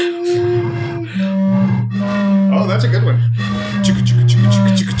 Oh, that's a good one.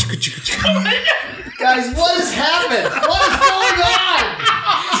 Guys, what has happened? What is going on?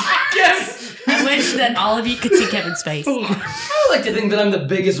 I wish that all of you could see Kevin's face. I like to think that I'm the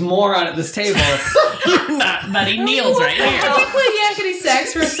biggest moron at this table. You're not, buddy. Neil's right Can here. we play yakety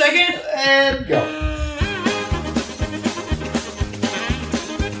sax for a second? And go.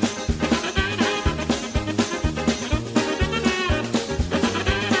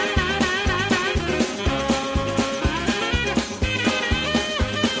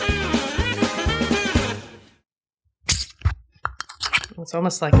 It's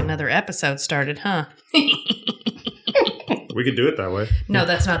almost like another episode started, huh? We could do it that way. No,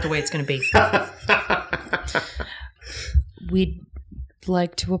 that's not the way it's going to be. We'd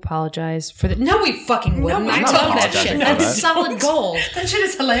like to apologize for the... No, we fucking wouldn't. No, I I'm love not that apologizing shit. for That's that. solid gold. That shit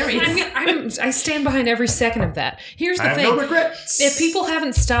is hilarious. I stand behind every second of that. Here's I the have thing. no regrets. If people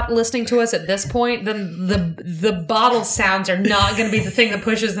haven't stopped listening to us at this point, then the bottle sounds are not going to be the thing that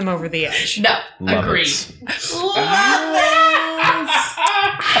pushes them over the edge. No, Love agreed.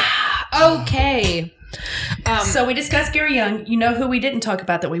 Okay. So we discussed Gary Young. You know who we didn't talk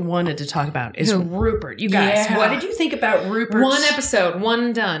about that we wanted to talk about is Who? Rupert. You guys, Yeah. what did you think about Rupert? One episode,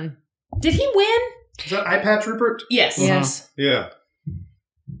 one done. Did he win? Is that Eye Patch Rupert? Yes. Yes. Yeah.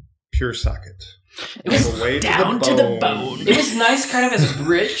 Pure socket. It was Away Down to the bone. It was nice, kind of as a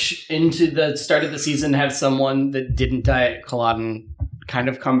bridge into the start of the season, to have someone that didn't die at Culloden kind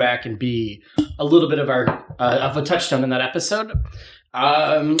of come back and be a little bit of of a touchstone in that episode.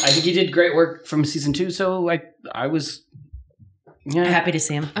 I think he did great work from season 2, so I was Happy to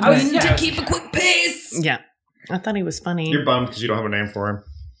see him. I'm going yeah. to keep a quick pace. Yeah. I thought he was funny. You're bummed because you don't have a name for him.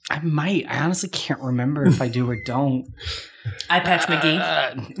 I might. I honestly can't remember if I do or don't. Eye Patch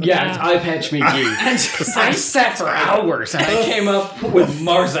McGee. It's Eye Patch McGee. I sat for hours and I came up with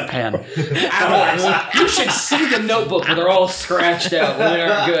marzipan. Hours. You should see the Notebook where they're all scratched out when they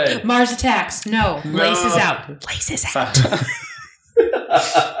aren't good. Mars Attacks. No. Laces out. Laces out.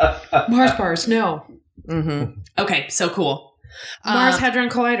 Mars Bars. No. Mm-hmm. Okay, so cool. Mars Hadron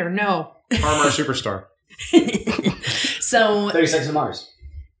Collider. No. Armor Superstar. So 30 Seconds to Mars.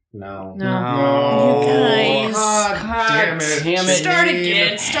 No. You guys. God damn it. Start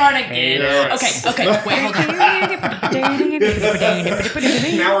again. Yes. Okay, wait, hold on.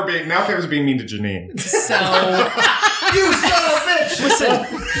 Now Kevin's being mean to Janine. So You son of a bitch! Listen,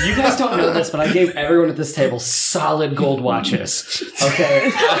 you guys don't know this, but I gave everyone at this table solid gold watches. Okay?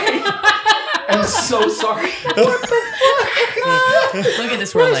 I'm so sorry. look at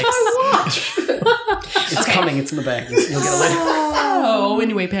this Rolex. It's coming. It's in the bag. You'll get it later. Oh,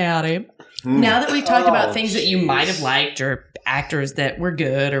 anyway, Patty. Now that we've talked about things that you might have liked or actors that were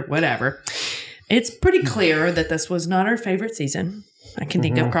good or whatever, it's pretty clear that this was not our favorite season. I can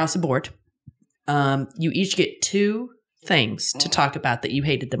think of across the board. You each get 2 things to talk about that you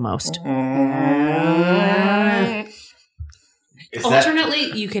hated the most.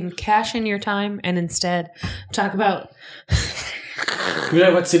 Alternately, you can cash in your time and instead talk about. You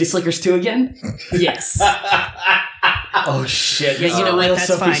know what, City Slickers 2 again? Yes. Oh, shit. Yeah, you know what? That's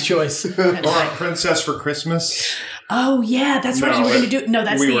Sophie's fine. choice. Or Princess for Christmas. Oh, yeah, that's right. You were going to do. No,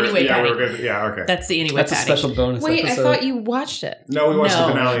 that's the Anyway Yeah, Patty. we were good. Yeah, okay. That's the Anyway That's a Patty. special bonus Wait, episode. I thought you watched it. No, we watched the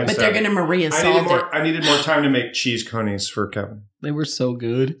finale but instead. they're going to Maria solve it. I needed more time to make cheese conies for Kevin. They were so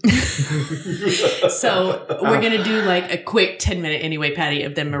good. So we're going to do like a quick 10-minute Anyway Patty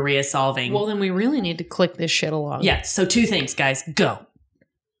of them Maria solving. Well, then we really need to click this shit along. Yeah, so 2 things, guys. Go.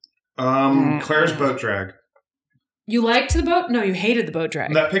 Claire's boat drag. You liked the boat? No, you hated the boat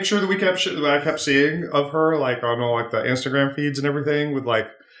drag. That picture that I kept seeing of her, like on all like the Instagram feeds and everything, with like,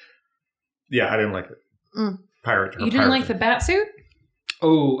 I didn't like it. Pirate. You didn't like the bat suit?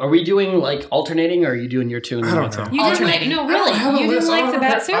 Oh, are we doing like alternating, or are you doing your 2 and then I my don't 2? know. You didn't like, no, really? You didn't like the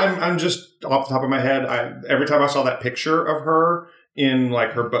bat suit? I'm just off the top of my head. Every time I saw that picture of her in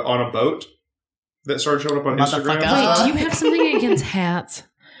like her on a boat that started showing up on Instagram. Motherfucker. Wait, do you have something against hats? I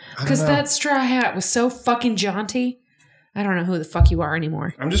don't Because know. that straw hat was so fucking jaunty. I don't know who the fuck you are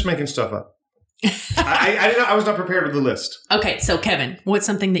anymore. I'm just making stuff up. I was not prepared with the list. Okay, so Kevin, what's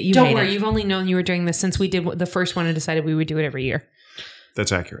something that you Don't hated? worry, you've only known you were doing this since we did the first one and decided we would do it every year.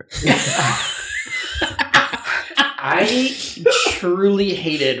 That's accurate. I truly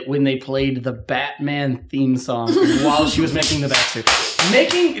hated when they played the Batman theme song while she was making the Batsuit.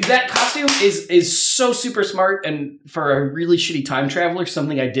 Making that costume is so super smart, and for a really shitty time traveler,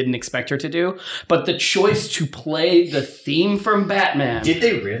 something I didn't expect her to do. But the choice to play the theme from Batman. Did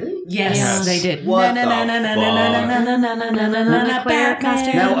they really? Yes, they did. What the Batman.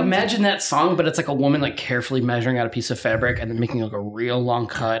 Now imagine that song, but it's like a woman like carefully measuring out a piece of fabric and then making like a real long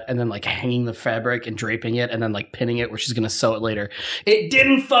cut and then like hanging the fabric and draping it and then like pinning it where she's gonna sew it later. It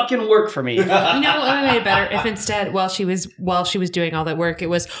didn't fucking work for me. You know what would have made it better if instead, while she was doing all that work, it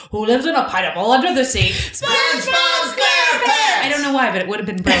was "Who lives in a pineapple under the sea?" SpongeBob SquarePants. I don't know why, but it would have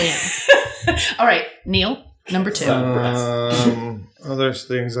been brilliant. All right, Neil, number 2. Other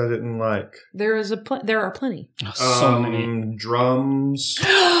things I didn't like. There are plenty. So many. Drums.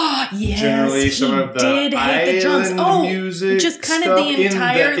 Yes, Generally, he some of the did hate the drums. island music, just kind of the stuff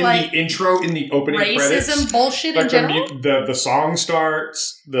entire in like the intro, in the opening racism credits. bullshit Like in general. the song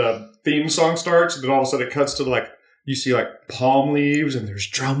starts, the theme song starts, and then all of a sudden it cuts to like you see like palm leaves and there's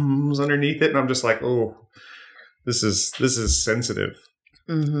drums underneath it, and I'm just like, oh, this is sensitive.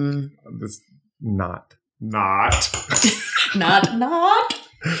 Mm-hmm. This not. Not.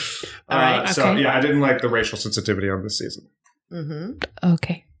 All right. So okay. yeah, I didn't like the racial sensitivity on this season. Mm-hmm.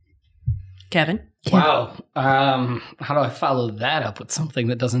 Okay. Kevin. Wow. How do I follow that up with something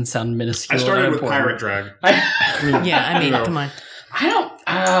that doesn't sound minuscule? I started or with important? pirate drag. Yeah, I mean, No. come on. I don't.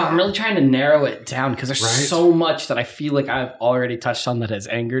 I'm really trying to narrow it down because there's Right. so much that I feel like I've already touched on that has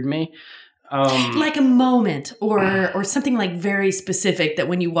angered me. Like a moment or something like very specific that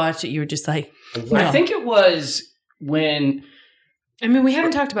when you watch it, you're just like, I think it was when. I mean, we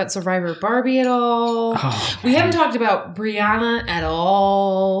haven't talked about Survivor Barbie at all. Oh, We haven't talked about Brianna at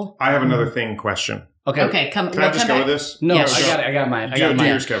all. I have another thing question. Okay. come. Can I just go with this? No, Yeah, I sure. got it. I got mine. I Do got mine.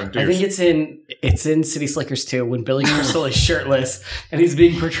 yours, Kevin. Do I yours. think it's in City Slickers 2 when Billy Crystal is shirtless and he's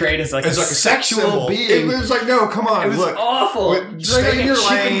being portrayed as like It's a like a sex sexual symbol. being. It was like, no, come on, It was look. awful. Stay in your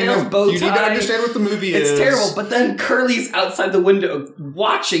lane. You need to tie. understand what the movie is. It's terrible. But then Curly's outside the window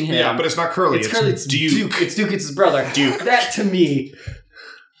watching him. Yeah, but it's not Curly. It's Curly. It's Duke. Duke. It's Duke. It's his brother. Duke. That to me.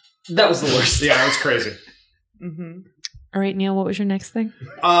 That was the worst. Yeah, it's crazy. Mm-hmm. All right, Neil, what was your next thing?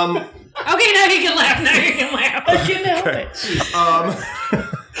 Okay, Okay, now you can laugh. I can help it.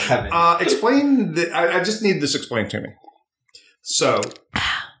 Explain. I just need this explained to me. So,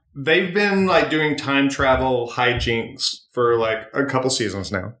 they've been like doing time travel hijinks for like a couple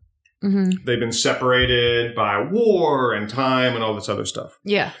seasons now. Mm-hmm. They've been separated by war and time and all this other stuff.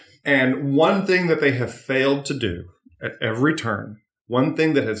 Yeah. And one thing that they have failed to do at every turn, one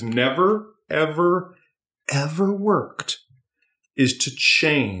thing that has never, ever, ever worked, is to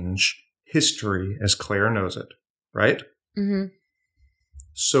change history as Claire knows it, right? Mm-hmm.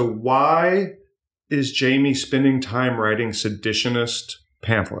 So why is Jamie spending time writing seditionist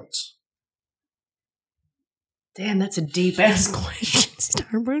pamphlets? Damn, that's a deep-ass question,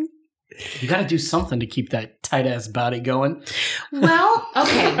 Starburn. You got to do something to keep that tight ass body going. Well,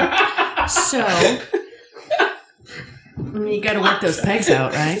 okay. So, You got to work those pegs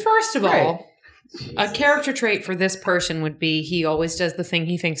out, right? first of all, a character trait for this person would be he always does the thing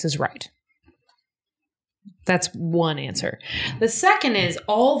he thinks is right. That's one answer. The second is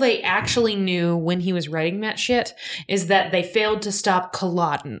all they actually knew when he was writing that shit is that they failed to stop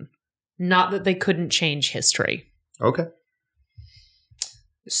Culloden, not that they couldn't change history. Okay.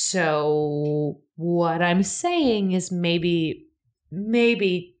 So what I'm saying is maybe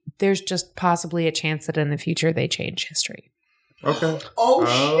there's just possibly a chance that in the future they change history. Okay. Oh,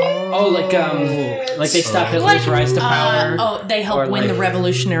 shit. Oh, like they stopped Hitler's rise to power. They helped Or win the like-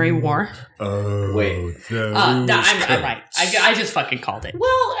 Revolutionary War. Oh, Wait. I'm right. I just fucking called it.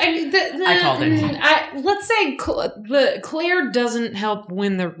 Well, I mean, I called it. let's say Claire doesn't help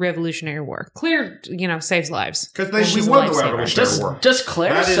win the Revolutionary War. Claire, saves lives. Because she She's a won the lifesaver. Revolutionary War. Does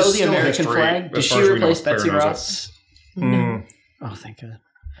Claire That is sew the still American history, flag? as Does far she as we know. replace Claire Betsy knows it. Ross? Mm. Oh, thank God.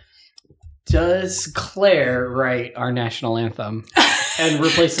 Does Claire write our national anthem and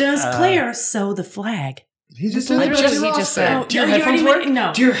replace? Does Claire sew the flag? He just Literally, did Betsy he Ross just thing. said- Do your you headphones already work? went-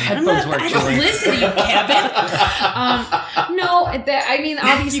 No. Do your headphones work, I don't Julie? listen to you, Kevin. No, I mean,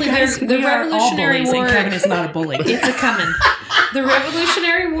 obviously, You guys, the we are all Revolutionary bullies, War. and Kevin is not a bully. It's a coming. The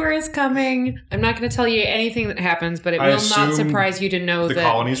Revolutionary War is coming. I'm not going to tell you anything that happens, but it I will not assume surprise you to know The that.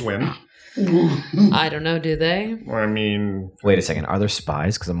 colonies win. I don't know. Do they? I mean, Wait a second. Are there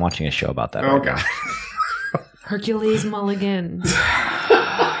spies? Because I'm watching a show about that. oh right now. god. Hercules Mulligan.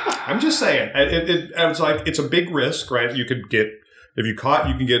 I'm just saying. It's like it's a big risk, right? You could get if you caught,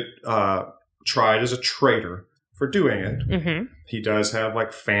 you can get tried as a traitor for doing it. Mm-hmm. He does have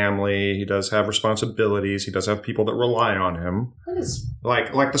like family. He does have responsibilities. He does have people that rely on him.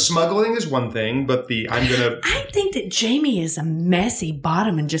 Like the smuggling is one thing, but I think that Jamie is a messy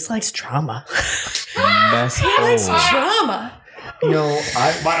bottom and just likes drama. Mess. He likes Oh. drama.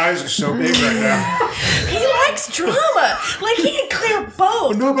 my eyes are so big right now. He likes drama. Like he and Claire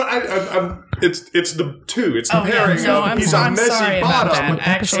both. No, but it's the two. It's the Oh, yeah. pairing. No, of I'm he's so- a I'm messy sorry about bottom. that.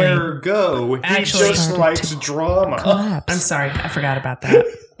 Actually- Ergo, he Actually- just likes drama. I'm sorry. I forgot about that.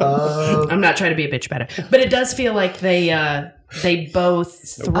 I'm not trying to be a bitch about it. But it does feel like they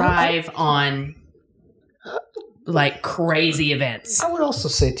both thrive on like crazy events. I would also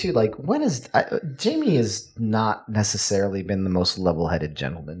say too, like Jamie has not necessarily been the most level-headed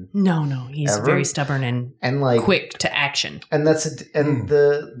gentleman, No, he's Ever? very stubborn and and like quick to action. and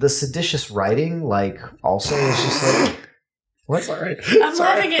the seditious writing, like also is just like what's all right. I'm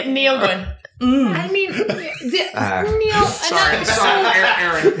laughing at Neil going, I mean, Neil. Aaron,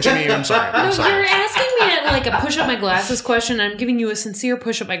 Jimmy, I'm sorry. No, you're asking me like a push up my glasses question. I'm giving you a sincere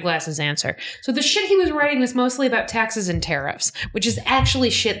push up my glasses answer. So the shit he was writing was mostly about taxes and tariffs, which is actually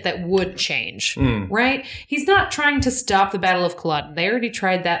shit that would change, right? He's not trying to stop the Battle of Culloden. They already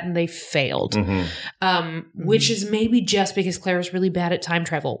tried that and they failed, which is maybe just because Claire was really bad at time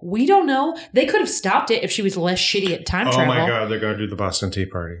travel. We don't know. They could have stopped it if she was less shitty at time Oh travel. my god, they're going to do the Boston Tea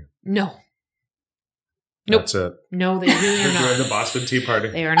Party. No. Nope. That's it. No, they really are They're doing not. the Boston Tea Party.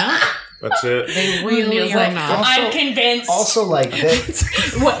 They are not. That's it. They really Neil's are like, not. I'm convinced. Also, like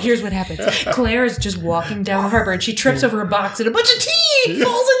that. What? Here's what happens. Claire is just walking down the harbor and she trips over a box and a bunch of tea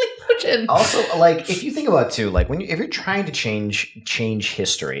falls in the ocean. Also, like if you think about it too, like if you're trying to change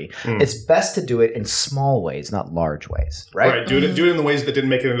history, it's best to do it in small ways, not large ways, right? Right, do it in the ways that didn't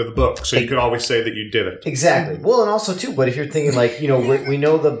make it into the book, so you could always say that you did it. Exactly. Well, and also too, but if you're thinking like, we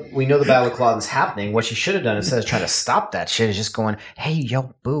know the Battle of Culloden's happening, what she should have done instead of trying to stop that shit is just going, hey,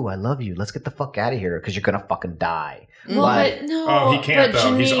 yo, boo, I love you. Let's get the fuck out of here because you're gonna fucking die. Well, Like- but no. Oh, he can't but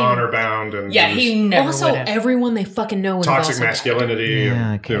though. He's Janine- honor bound and yeah, he never Also, would have. everyone they fucking know. toxic involves- masculinity.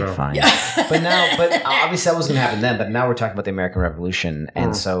 Yeah, and, okay, fine. But obviously that was going to happen then. But now we're talking about the American Revolution,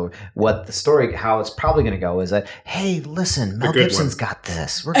 and so what the story, how it's probably going to go, is that hey, listen, Mel Gibson's got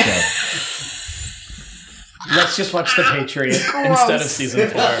this. We're good. Let's just watch The Patriot instead of season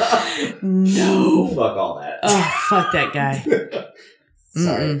 4. No. Fuck all that. Oh, fuck that guy.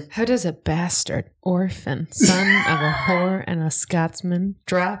 Sorry. How does a bastard, orphan, son of a whore and a Scotsman,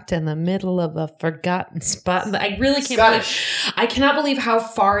 dropped in the middle of a forgotten spot? I really can't believe. I cannot believe how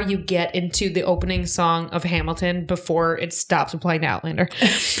far you get into the opening song of Hamilton before it stops applying to Outlander.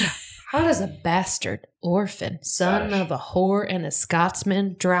 How does a bastard, orphan, son of a whore and a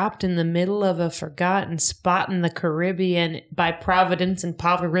Scotsman, dropped in the middle of a forgotten spot in the Caribbean by providence,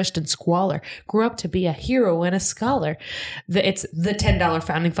 impoverished and squalor, grew up to be a hero and a scholar? It's the $10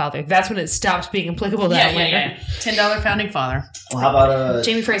 founding father. That's when it stops being applicable to Outlander. $10 founding father. Well, how about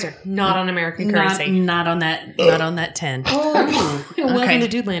Jamie Fraser, not on American currency. Not on that. Not on that 10. Oh, welcome to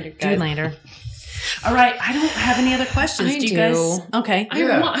Dudelander, guys. Dudelander. All right, I don't have any other questions. Do you guys? Okay.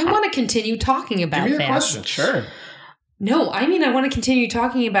 I want to continue talking about Give me a this. question. Sure. No, I mean I want to continue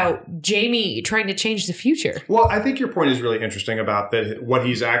talking about Jamie trying to change the future. Well, I think your point is really interesting about that. What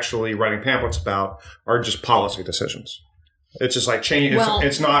he's actually writing pamphlets about are just policy decisions. It's just like change. Well,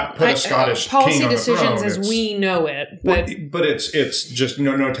 it's not put a Scottish policy king on the decisions throne. as It's- we know it, but but it's just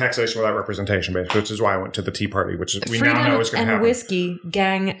no taxation without representation, basically, which is why I went to the Tea Party, which is, we freedom now know is going and to happen. whiskey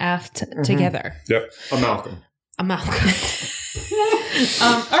gang effed together. Yep, Amalgam. All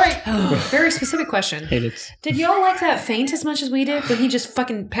right, very specific question. Hate it. Did y'all like that faint as much as we did when he just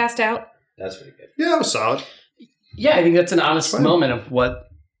fucking passed out? That's pretty good. Yeah, it was solid. Yeah, I think that's an honest Fine. moment of what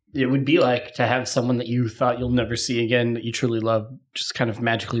it would be like to have someone that you thought you'll never see again, that you truly love, just kind of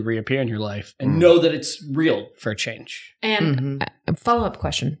magically reappear in your life and know that it's real for a change. And follow-up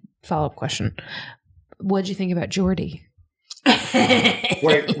question. What'd you think about Geordie?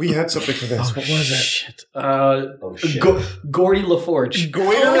 Wait, we had something for this. What was it? Shit. Shit. Gordy LaForge.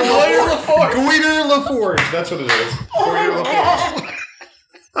 Goiter LaForge. That's what it is. Goiter LaForge.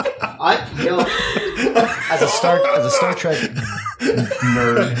 As a Star Trek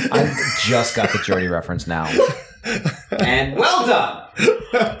nerd, I just got the Geordie reference now. And well done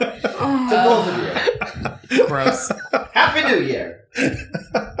to both of you. Gross. Happy New Year.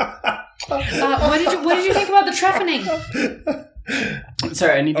 What did you think about the trephening?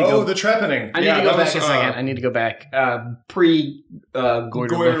 Sorry, I need to go. Oh, the trepanning. I need to go back a second. I need to go back. Pre Gordy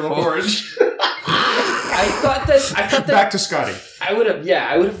Goiter LaForge. LaForge. I thought that Back to Scotty. I would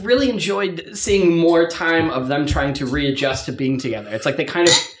have really enjoyed seeing more time of them trying to readjust to being together. It's like they kind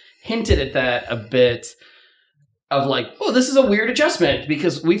of hinted at that a bit of like, oh, this is a weird adjustment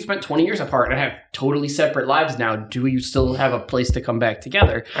because we've spent 20 years apart and have totally separate lives now. Do you still have a place to come back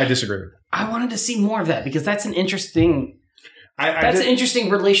together? I disagree. I wanted to see more of that because that's an interesting An interesting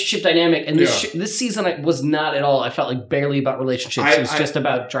relationship dynamic, and this season was not at all. I felt like barely about relationships. It was just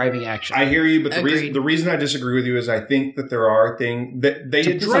about driving action. I hear you, but Agreed. the reason I disagree with you is I think that there are things that they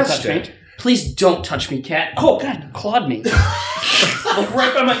addressed it. Please don't touch me, cat. Oh, God, clawed me. Like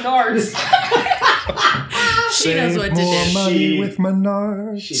right by my nards. She knows what to do. Money with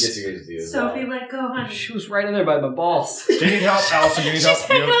Menards. She disagrees with you. Sophie, let go, honey. She was right in there by my balls. Do you need help, Allison? Do you need help? She's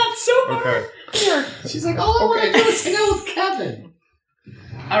hanging on so hard. Okay. Here. She's like, all I want to do is hang out with Kevin.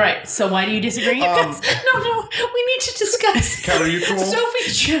 All right. So why do you disagree? No, we need to discuss. Kevin, are you cool?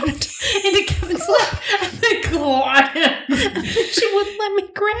 Sophie jumped into Kevin's lap and then clawed him. And then she wouldn't let me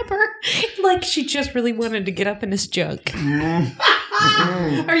grab her. Like she just really wanted to get up in his junk.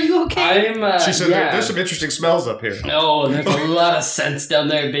 Are you okay? I'm. She said yeah. there's some interesting smells up here. Oh, there's a lot of sense down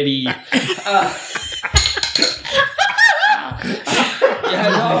there, baby. Yeah,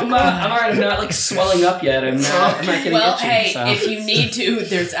 no, I'm all right. I'm not like swelling up yet. I'm not getting Well, itchy, hey, so. if you need to,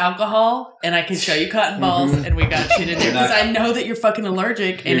 there's alcohol, and I can show you cotton balls, and we got shit in there because I know that you're fucking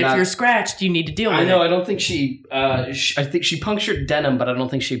allergic, and if you're scratched, you need to deal with I know. it. I don't think she. I think she punctured denim, but I don't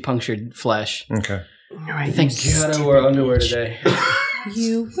think she punctured flesh. Okay. Thank God I wore underwear today.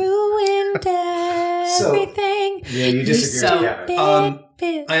 You ruined everything. Yeah, you disagree with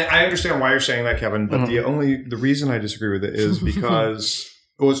Kevin. I understand why you're saying that, Kevin, but the reason I disagree with it is because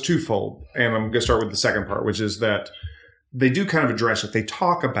it's twofold, and I'm going to start with the second part, which is that they do kind of address it. They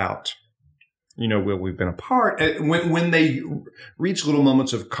talk about, we've been apart. When they reach little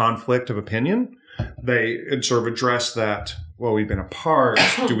moments of conflict of opinion, they sort of address that. Well, we've been apart.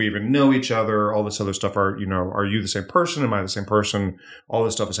 Do we even know each other? All this other stuff. Are you the same person? Am I the same person? All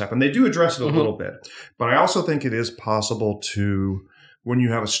this stuff has happened. They do address it a little bit, but I also think it is possible to, when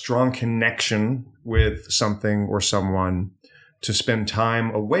you have a strong connection with something or someone, to spend time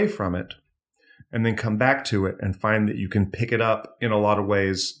away from it and then come back to it and find that you can pick it up in a lot of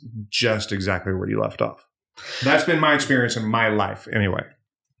ways just exactly where you left off. That's been my experience in my life anyway.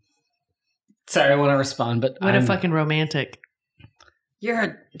 Sorry, I want to respond, but What a fucking romantic.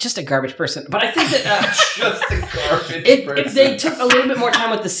 you're just a garbage person. But I think that Just a garbage if they took a little bit more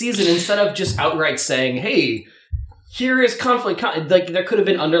time with the season instead of just outright saying, hey, here is conflict, like there could have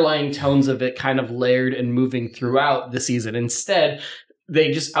been underlying tones of it kind of layered and moving throughout the season. Instead,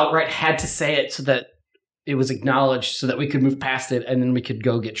 they just outright had to say it so that it was acknowledged so that we could move past it and then we could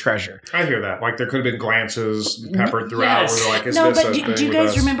go get treasure. I hear that. Like there could have been glances peppered throughout Yes. where they're like, is No, this but a do thing you with guys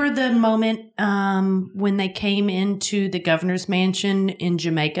us? remember the moment when they came into the governor's mansion in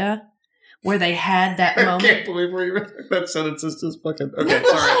Jamaica? Where they had that I moment? can't believe that sentence is just fucking... Okay,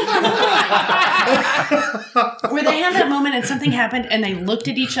 sorry. Where they had that moment and something happened and they looked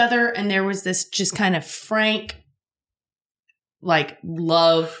at each other and there was this just kind of frank, like,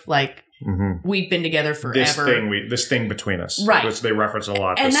 love, like, we've been together forever. This thing between us. Right. Which they reference a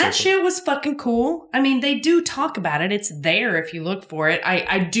lot. And this that season. shit was fucking cool. I mean, they do talk about it. It's there if you look for it.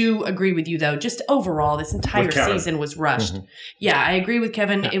 I do agree with you, though. Just overall, this entire With Kevin. season was rushed. Yeah, I agree with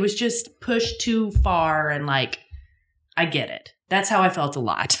Kevin. It was just pushed too far and, like, I get it. That's how I felt a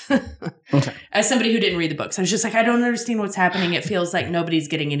lot. Okay. As somebody who didn't read the books, I was just like, I don't understand what's happening. It feels like nobody's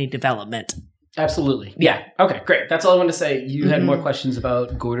getting any development. Absolutely. Yeah. Okay, great. That's all I wanted to say. You had more questions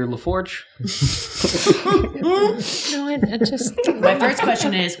about Gorder LaForge? No, I just My first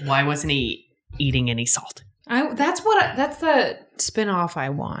question is, why wasn't he eating any salt? that's the spinoff I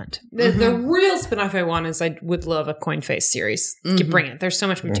want. The real spinoff I want is I would love a Coin Face series. Bring it. There's so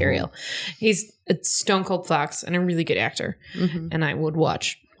much material. He's a Stone Cold Fox and a really good actor, and I would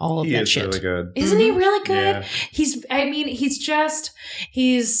watch all of He that is shit. really good. Isn't he really good? Yeah.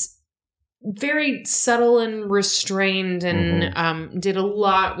 He's very subtle and restrained and did a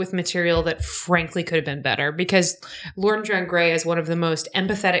lot with material that frankly could have been better because Lord John Grey is one of the most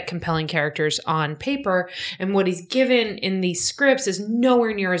empathetic, compelling characters on paper, and what he's given in these scripts is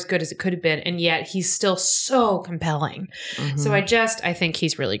nowhere near as good as it could have been, and yet he's still so compelling. So I think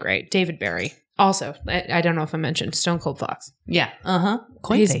he's really great. David Barry. Also, I don't know if I mentioned Stone Cold Fox. Yeah.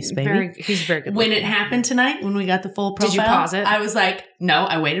 Coin He's Face, baby. he's very good. When it happened tonight, when we got the full profile, Did you pause it? I was like, no,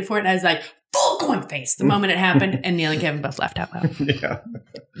 I waited for it. And I was like, full Coin Face. The moment it happened, and Neil and Kevin both laughed out loud. Yeah.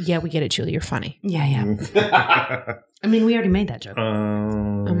 Yeah, we get it, Julie. You're funny. Yeah. I mean, we already made that joke. I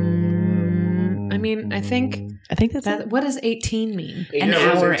mean, I think that's that. What does 18 mean? an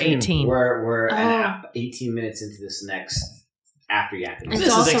Yeah, hour 18. 18. We're Oh. 18 minutes into this next after Yakking. It's This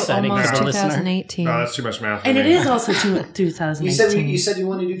is also exciting almost for the listener. 2018. Oh, that's too much math. for And it me. is also 2018. You said you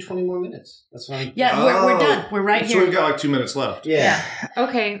wanted to do 20 more minutes. That's fine. Yeah, we're done. We're right So we've here. got like 2 minutes left. Yeah.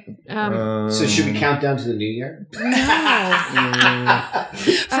 Okay. So should we count down to the new year? From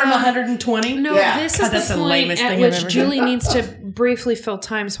 120? No, Yeah. this God, is that's the the point lamest at thing I've which ever Julie needs to briefly fill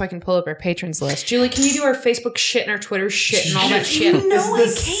time so I can pull up our patrons list. Julie, can you do our Facebook shit and our Twitter shit and all that shit? No, I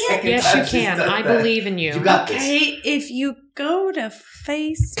This is the can't. second Yes, time you she's can. done I that. believe in you. You got this. Okay, if you go to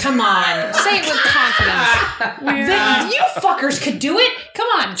face. Come on. Say it with confidence. You fuckers could do it. Come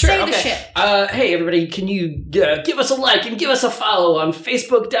on. Say the shit. Hey, everybody, can you give us a like and give us a follow on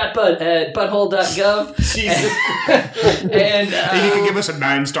facebook.butthole.gov? Jesus. And You can give us a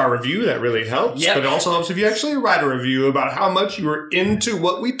 9-star review. That really helps. Yep. But it also helps if you actually write a review about how much you were into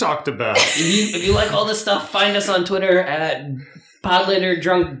what we talked about. if you like all this stuff, find us on Twitter at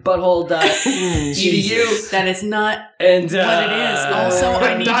podlanderdrunkbutthole.edu. That is not And what it is. Also,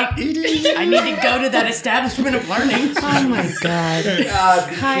 I need to go to that establishment of learning. Oh my God.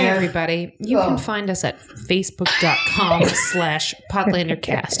 Hi, everybody. You can find us at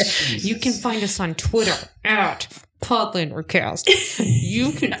facebook.com/podlandercast. You can find us on Twitter at Podlandercast.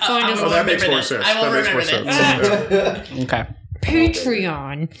 You can find us Oh, on that makes more sense. I will That makes more remember sense. Okay.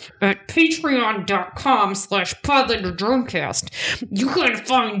 Patreon at patreon.com/podlanderdrunkcast. You can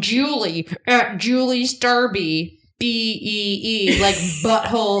find Julie at Julie Starby. BEE, like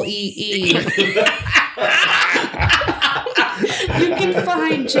butthole EE. You can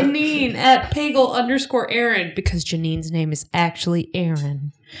find Janine at Pagel_Aaron because Janine's name is actually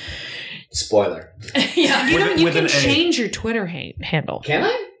Aaron. Spoiler. Yeah. You With can an A. change your Twitter handle. Can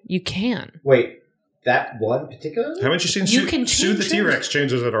I? You can. Wait, that one particularly? Haven't you seen You Sue, can Sue the change it. T-Rex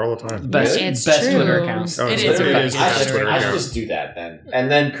changes it all the time? Best, It's best true. Twitter accounts. Oh, It it's is the a best I should, Twitter I should account. just do that then.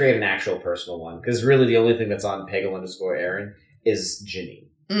 And then create an actual personal one. Because really the only thing that's on Pagel_Aaron is Ginny.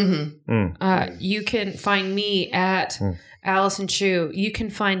 Mm-hmm. You can find me at Allison Chu. You can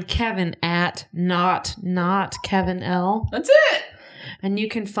find Kevin at not Kevin L. That's it. And you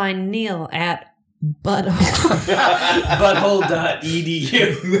can find Neil at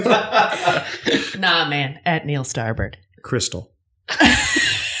Butthole.edu. Nah, man, at Neil Starbird. Crystal.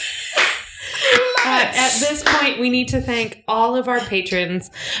 At this point, we need to thank all of our patrons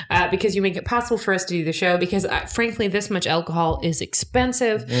because you make it possible for us to do the show because, frankly, this much alcohol is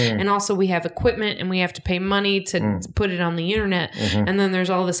expensive. And also we have equipment and we have to pay money to put it on the internet. And then there's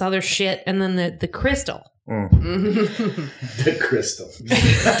all this other shit. And then the crystal. The crystal.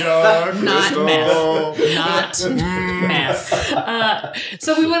 Not meth.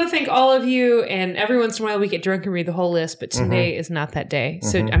 So we want to thank all of you. And every once in a while we get drunk and read the whole list. But today is not that day.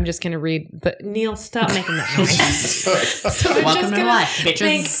 So I'm just going to read. But Neil, stop making that noise. So we're Welcome just to going life, to bitches.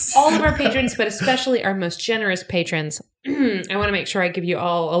 thank all of our patrons, but especially our most generous patrons. I want to make sure I give you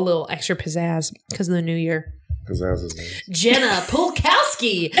all a little extra pizzazz because of the new year. Jenna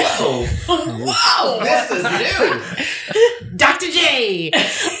Polkowski. Whoa, this is new. Dr. J.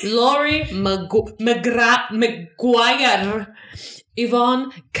 Lori McGuire.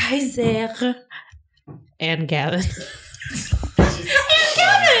 Yvonne Kaiser. And Gavin.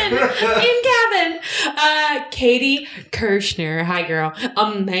 And Gavin. Katie Kirschner. Hi, girl.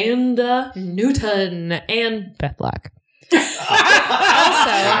 Amanda Newton. And Beth Black. Also,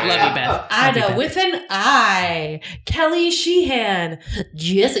 love you, Beth. Ida with an I, Kelly Sheehan,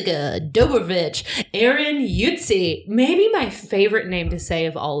 Jessica Dobrovich, Aaron Yutzi. Maybe my favorite name to say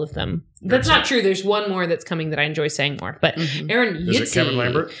of all of them. That's not true. There's one more that's coming that I enjoy saying more. But Aaron Yutzi. Is it Kevin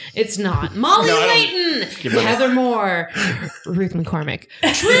Lambert? It's not. Molly Layton, Heather Moore, Ruth McCormick,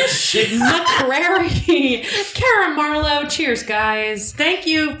 Trish McCrary, Kara Marlowe. Cheers, guys. Thank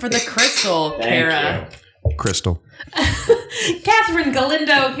you for the crystal, Kara. Crystal. Catherine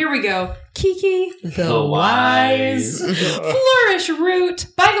Galindo, here we go. Kiki the Wise. Flourish Root.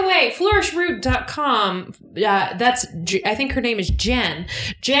 By the way, flourishroot.com. That's, I think her name is Jen.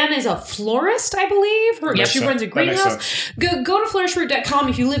 Jen is a florist, I believe. She runs a greenhouse. Go to flourishroot.com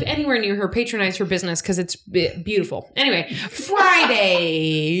if you live anywhere near her. Patronize her business because it's beautiful. Anyway,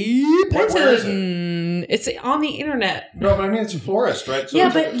 Friday. Where is it? It's on the internet. No, but I mean, it's a florist, right? So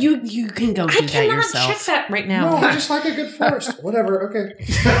Yeah, but you can go do I that cannot yourself. check that right now. No, I just like a good florist. Whatever, okay.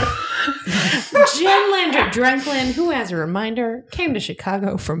 Jen Lander Drunklin, who, as a reminder, came to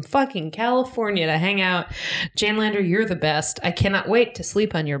Chicago from fucking California to hang out. Jan Lander, you're the best. I cannot wait to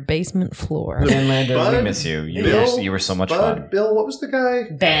sleep on your basement floor. Dan Lander, we Bud, miss you. Bill, You were so much Bud, fun. Bill, what was the guy?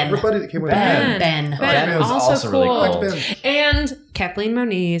 Ben. Everybody that came with Ben. Ben. Ben was also really cool. cool. Ben. And Kathleen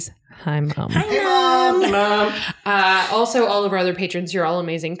Moniz. Hi, Mom. Mom. Also, all of our other patrons, you're all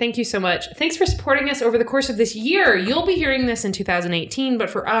amazing. Thank you so much. Thanks for supporting us over the course of this year. You'll be hearing this in 2018, but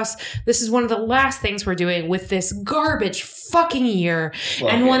for us, this is one of the last things we're doing with this garbage fucking year.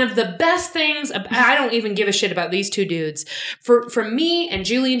 And one of the best things, I don't even give a shit about these two dudes. For me and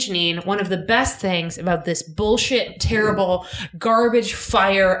Julie and Janine, one of the best things about this bullshit, terrible, garbage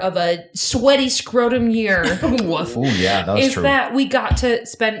fire of a sweaty scrotum year Ooh, yeah, that was is true. that we got to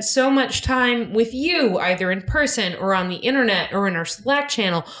spend so much time with you, either in person or on the internet or in our Slack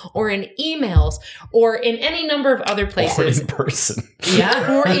channel or in emails or in any number of other Or places. in person.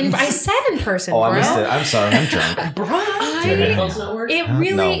 Yeah, or in, I said in person, Oh, bro. I missed it. I'm sorry. I'm drunk. It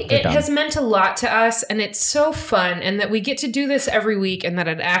really, No, they're it done. has meant a lot to us, and it's so fun, and that we get to do this every week, and that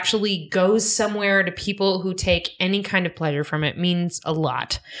it actually goes somewhere to people who take any kind of pleasure from it means a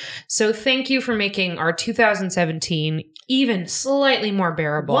lot. So thank you for making our 2017 even slightly more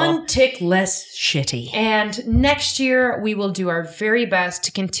bearable. One tick less shitty. And next year, we will do our very best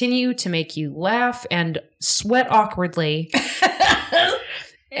to continue to make you laugh and sweat awkwardly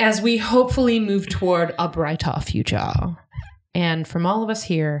as we hopefully move toward a brighter future. And from all of us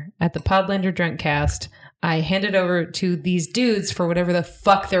here at the Podlander Drunkcast, I hand it over to these dudes for whatever the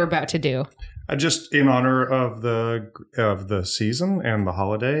fuck they're about to do. Just in honor of the season and the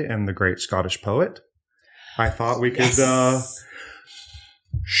holiday and the great Scottish poet, I thought we could.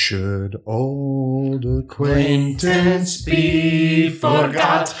 Should old acquaintance be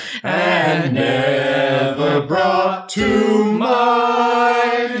forgot and never brought to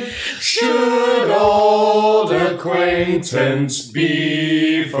mind? Should old acquaintance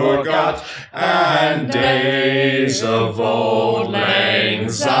be forgot and days of old lang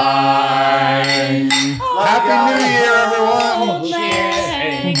syne?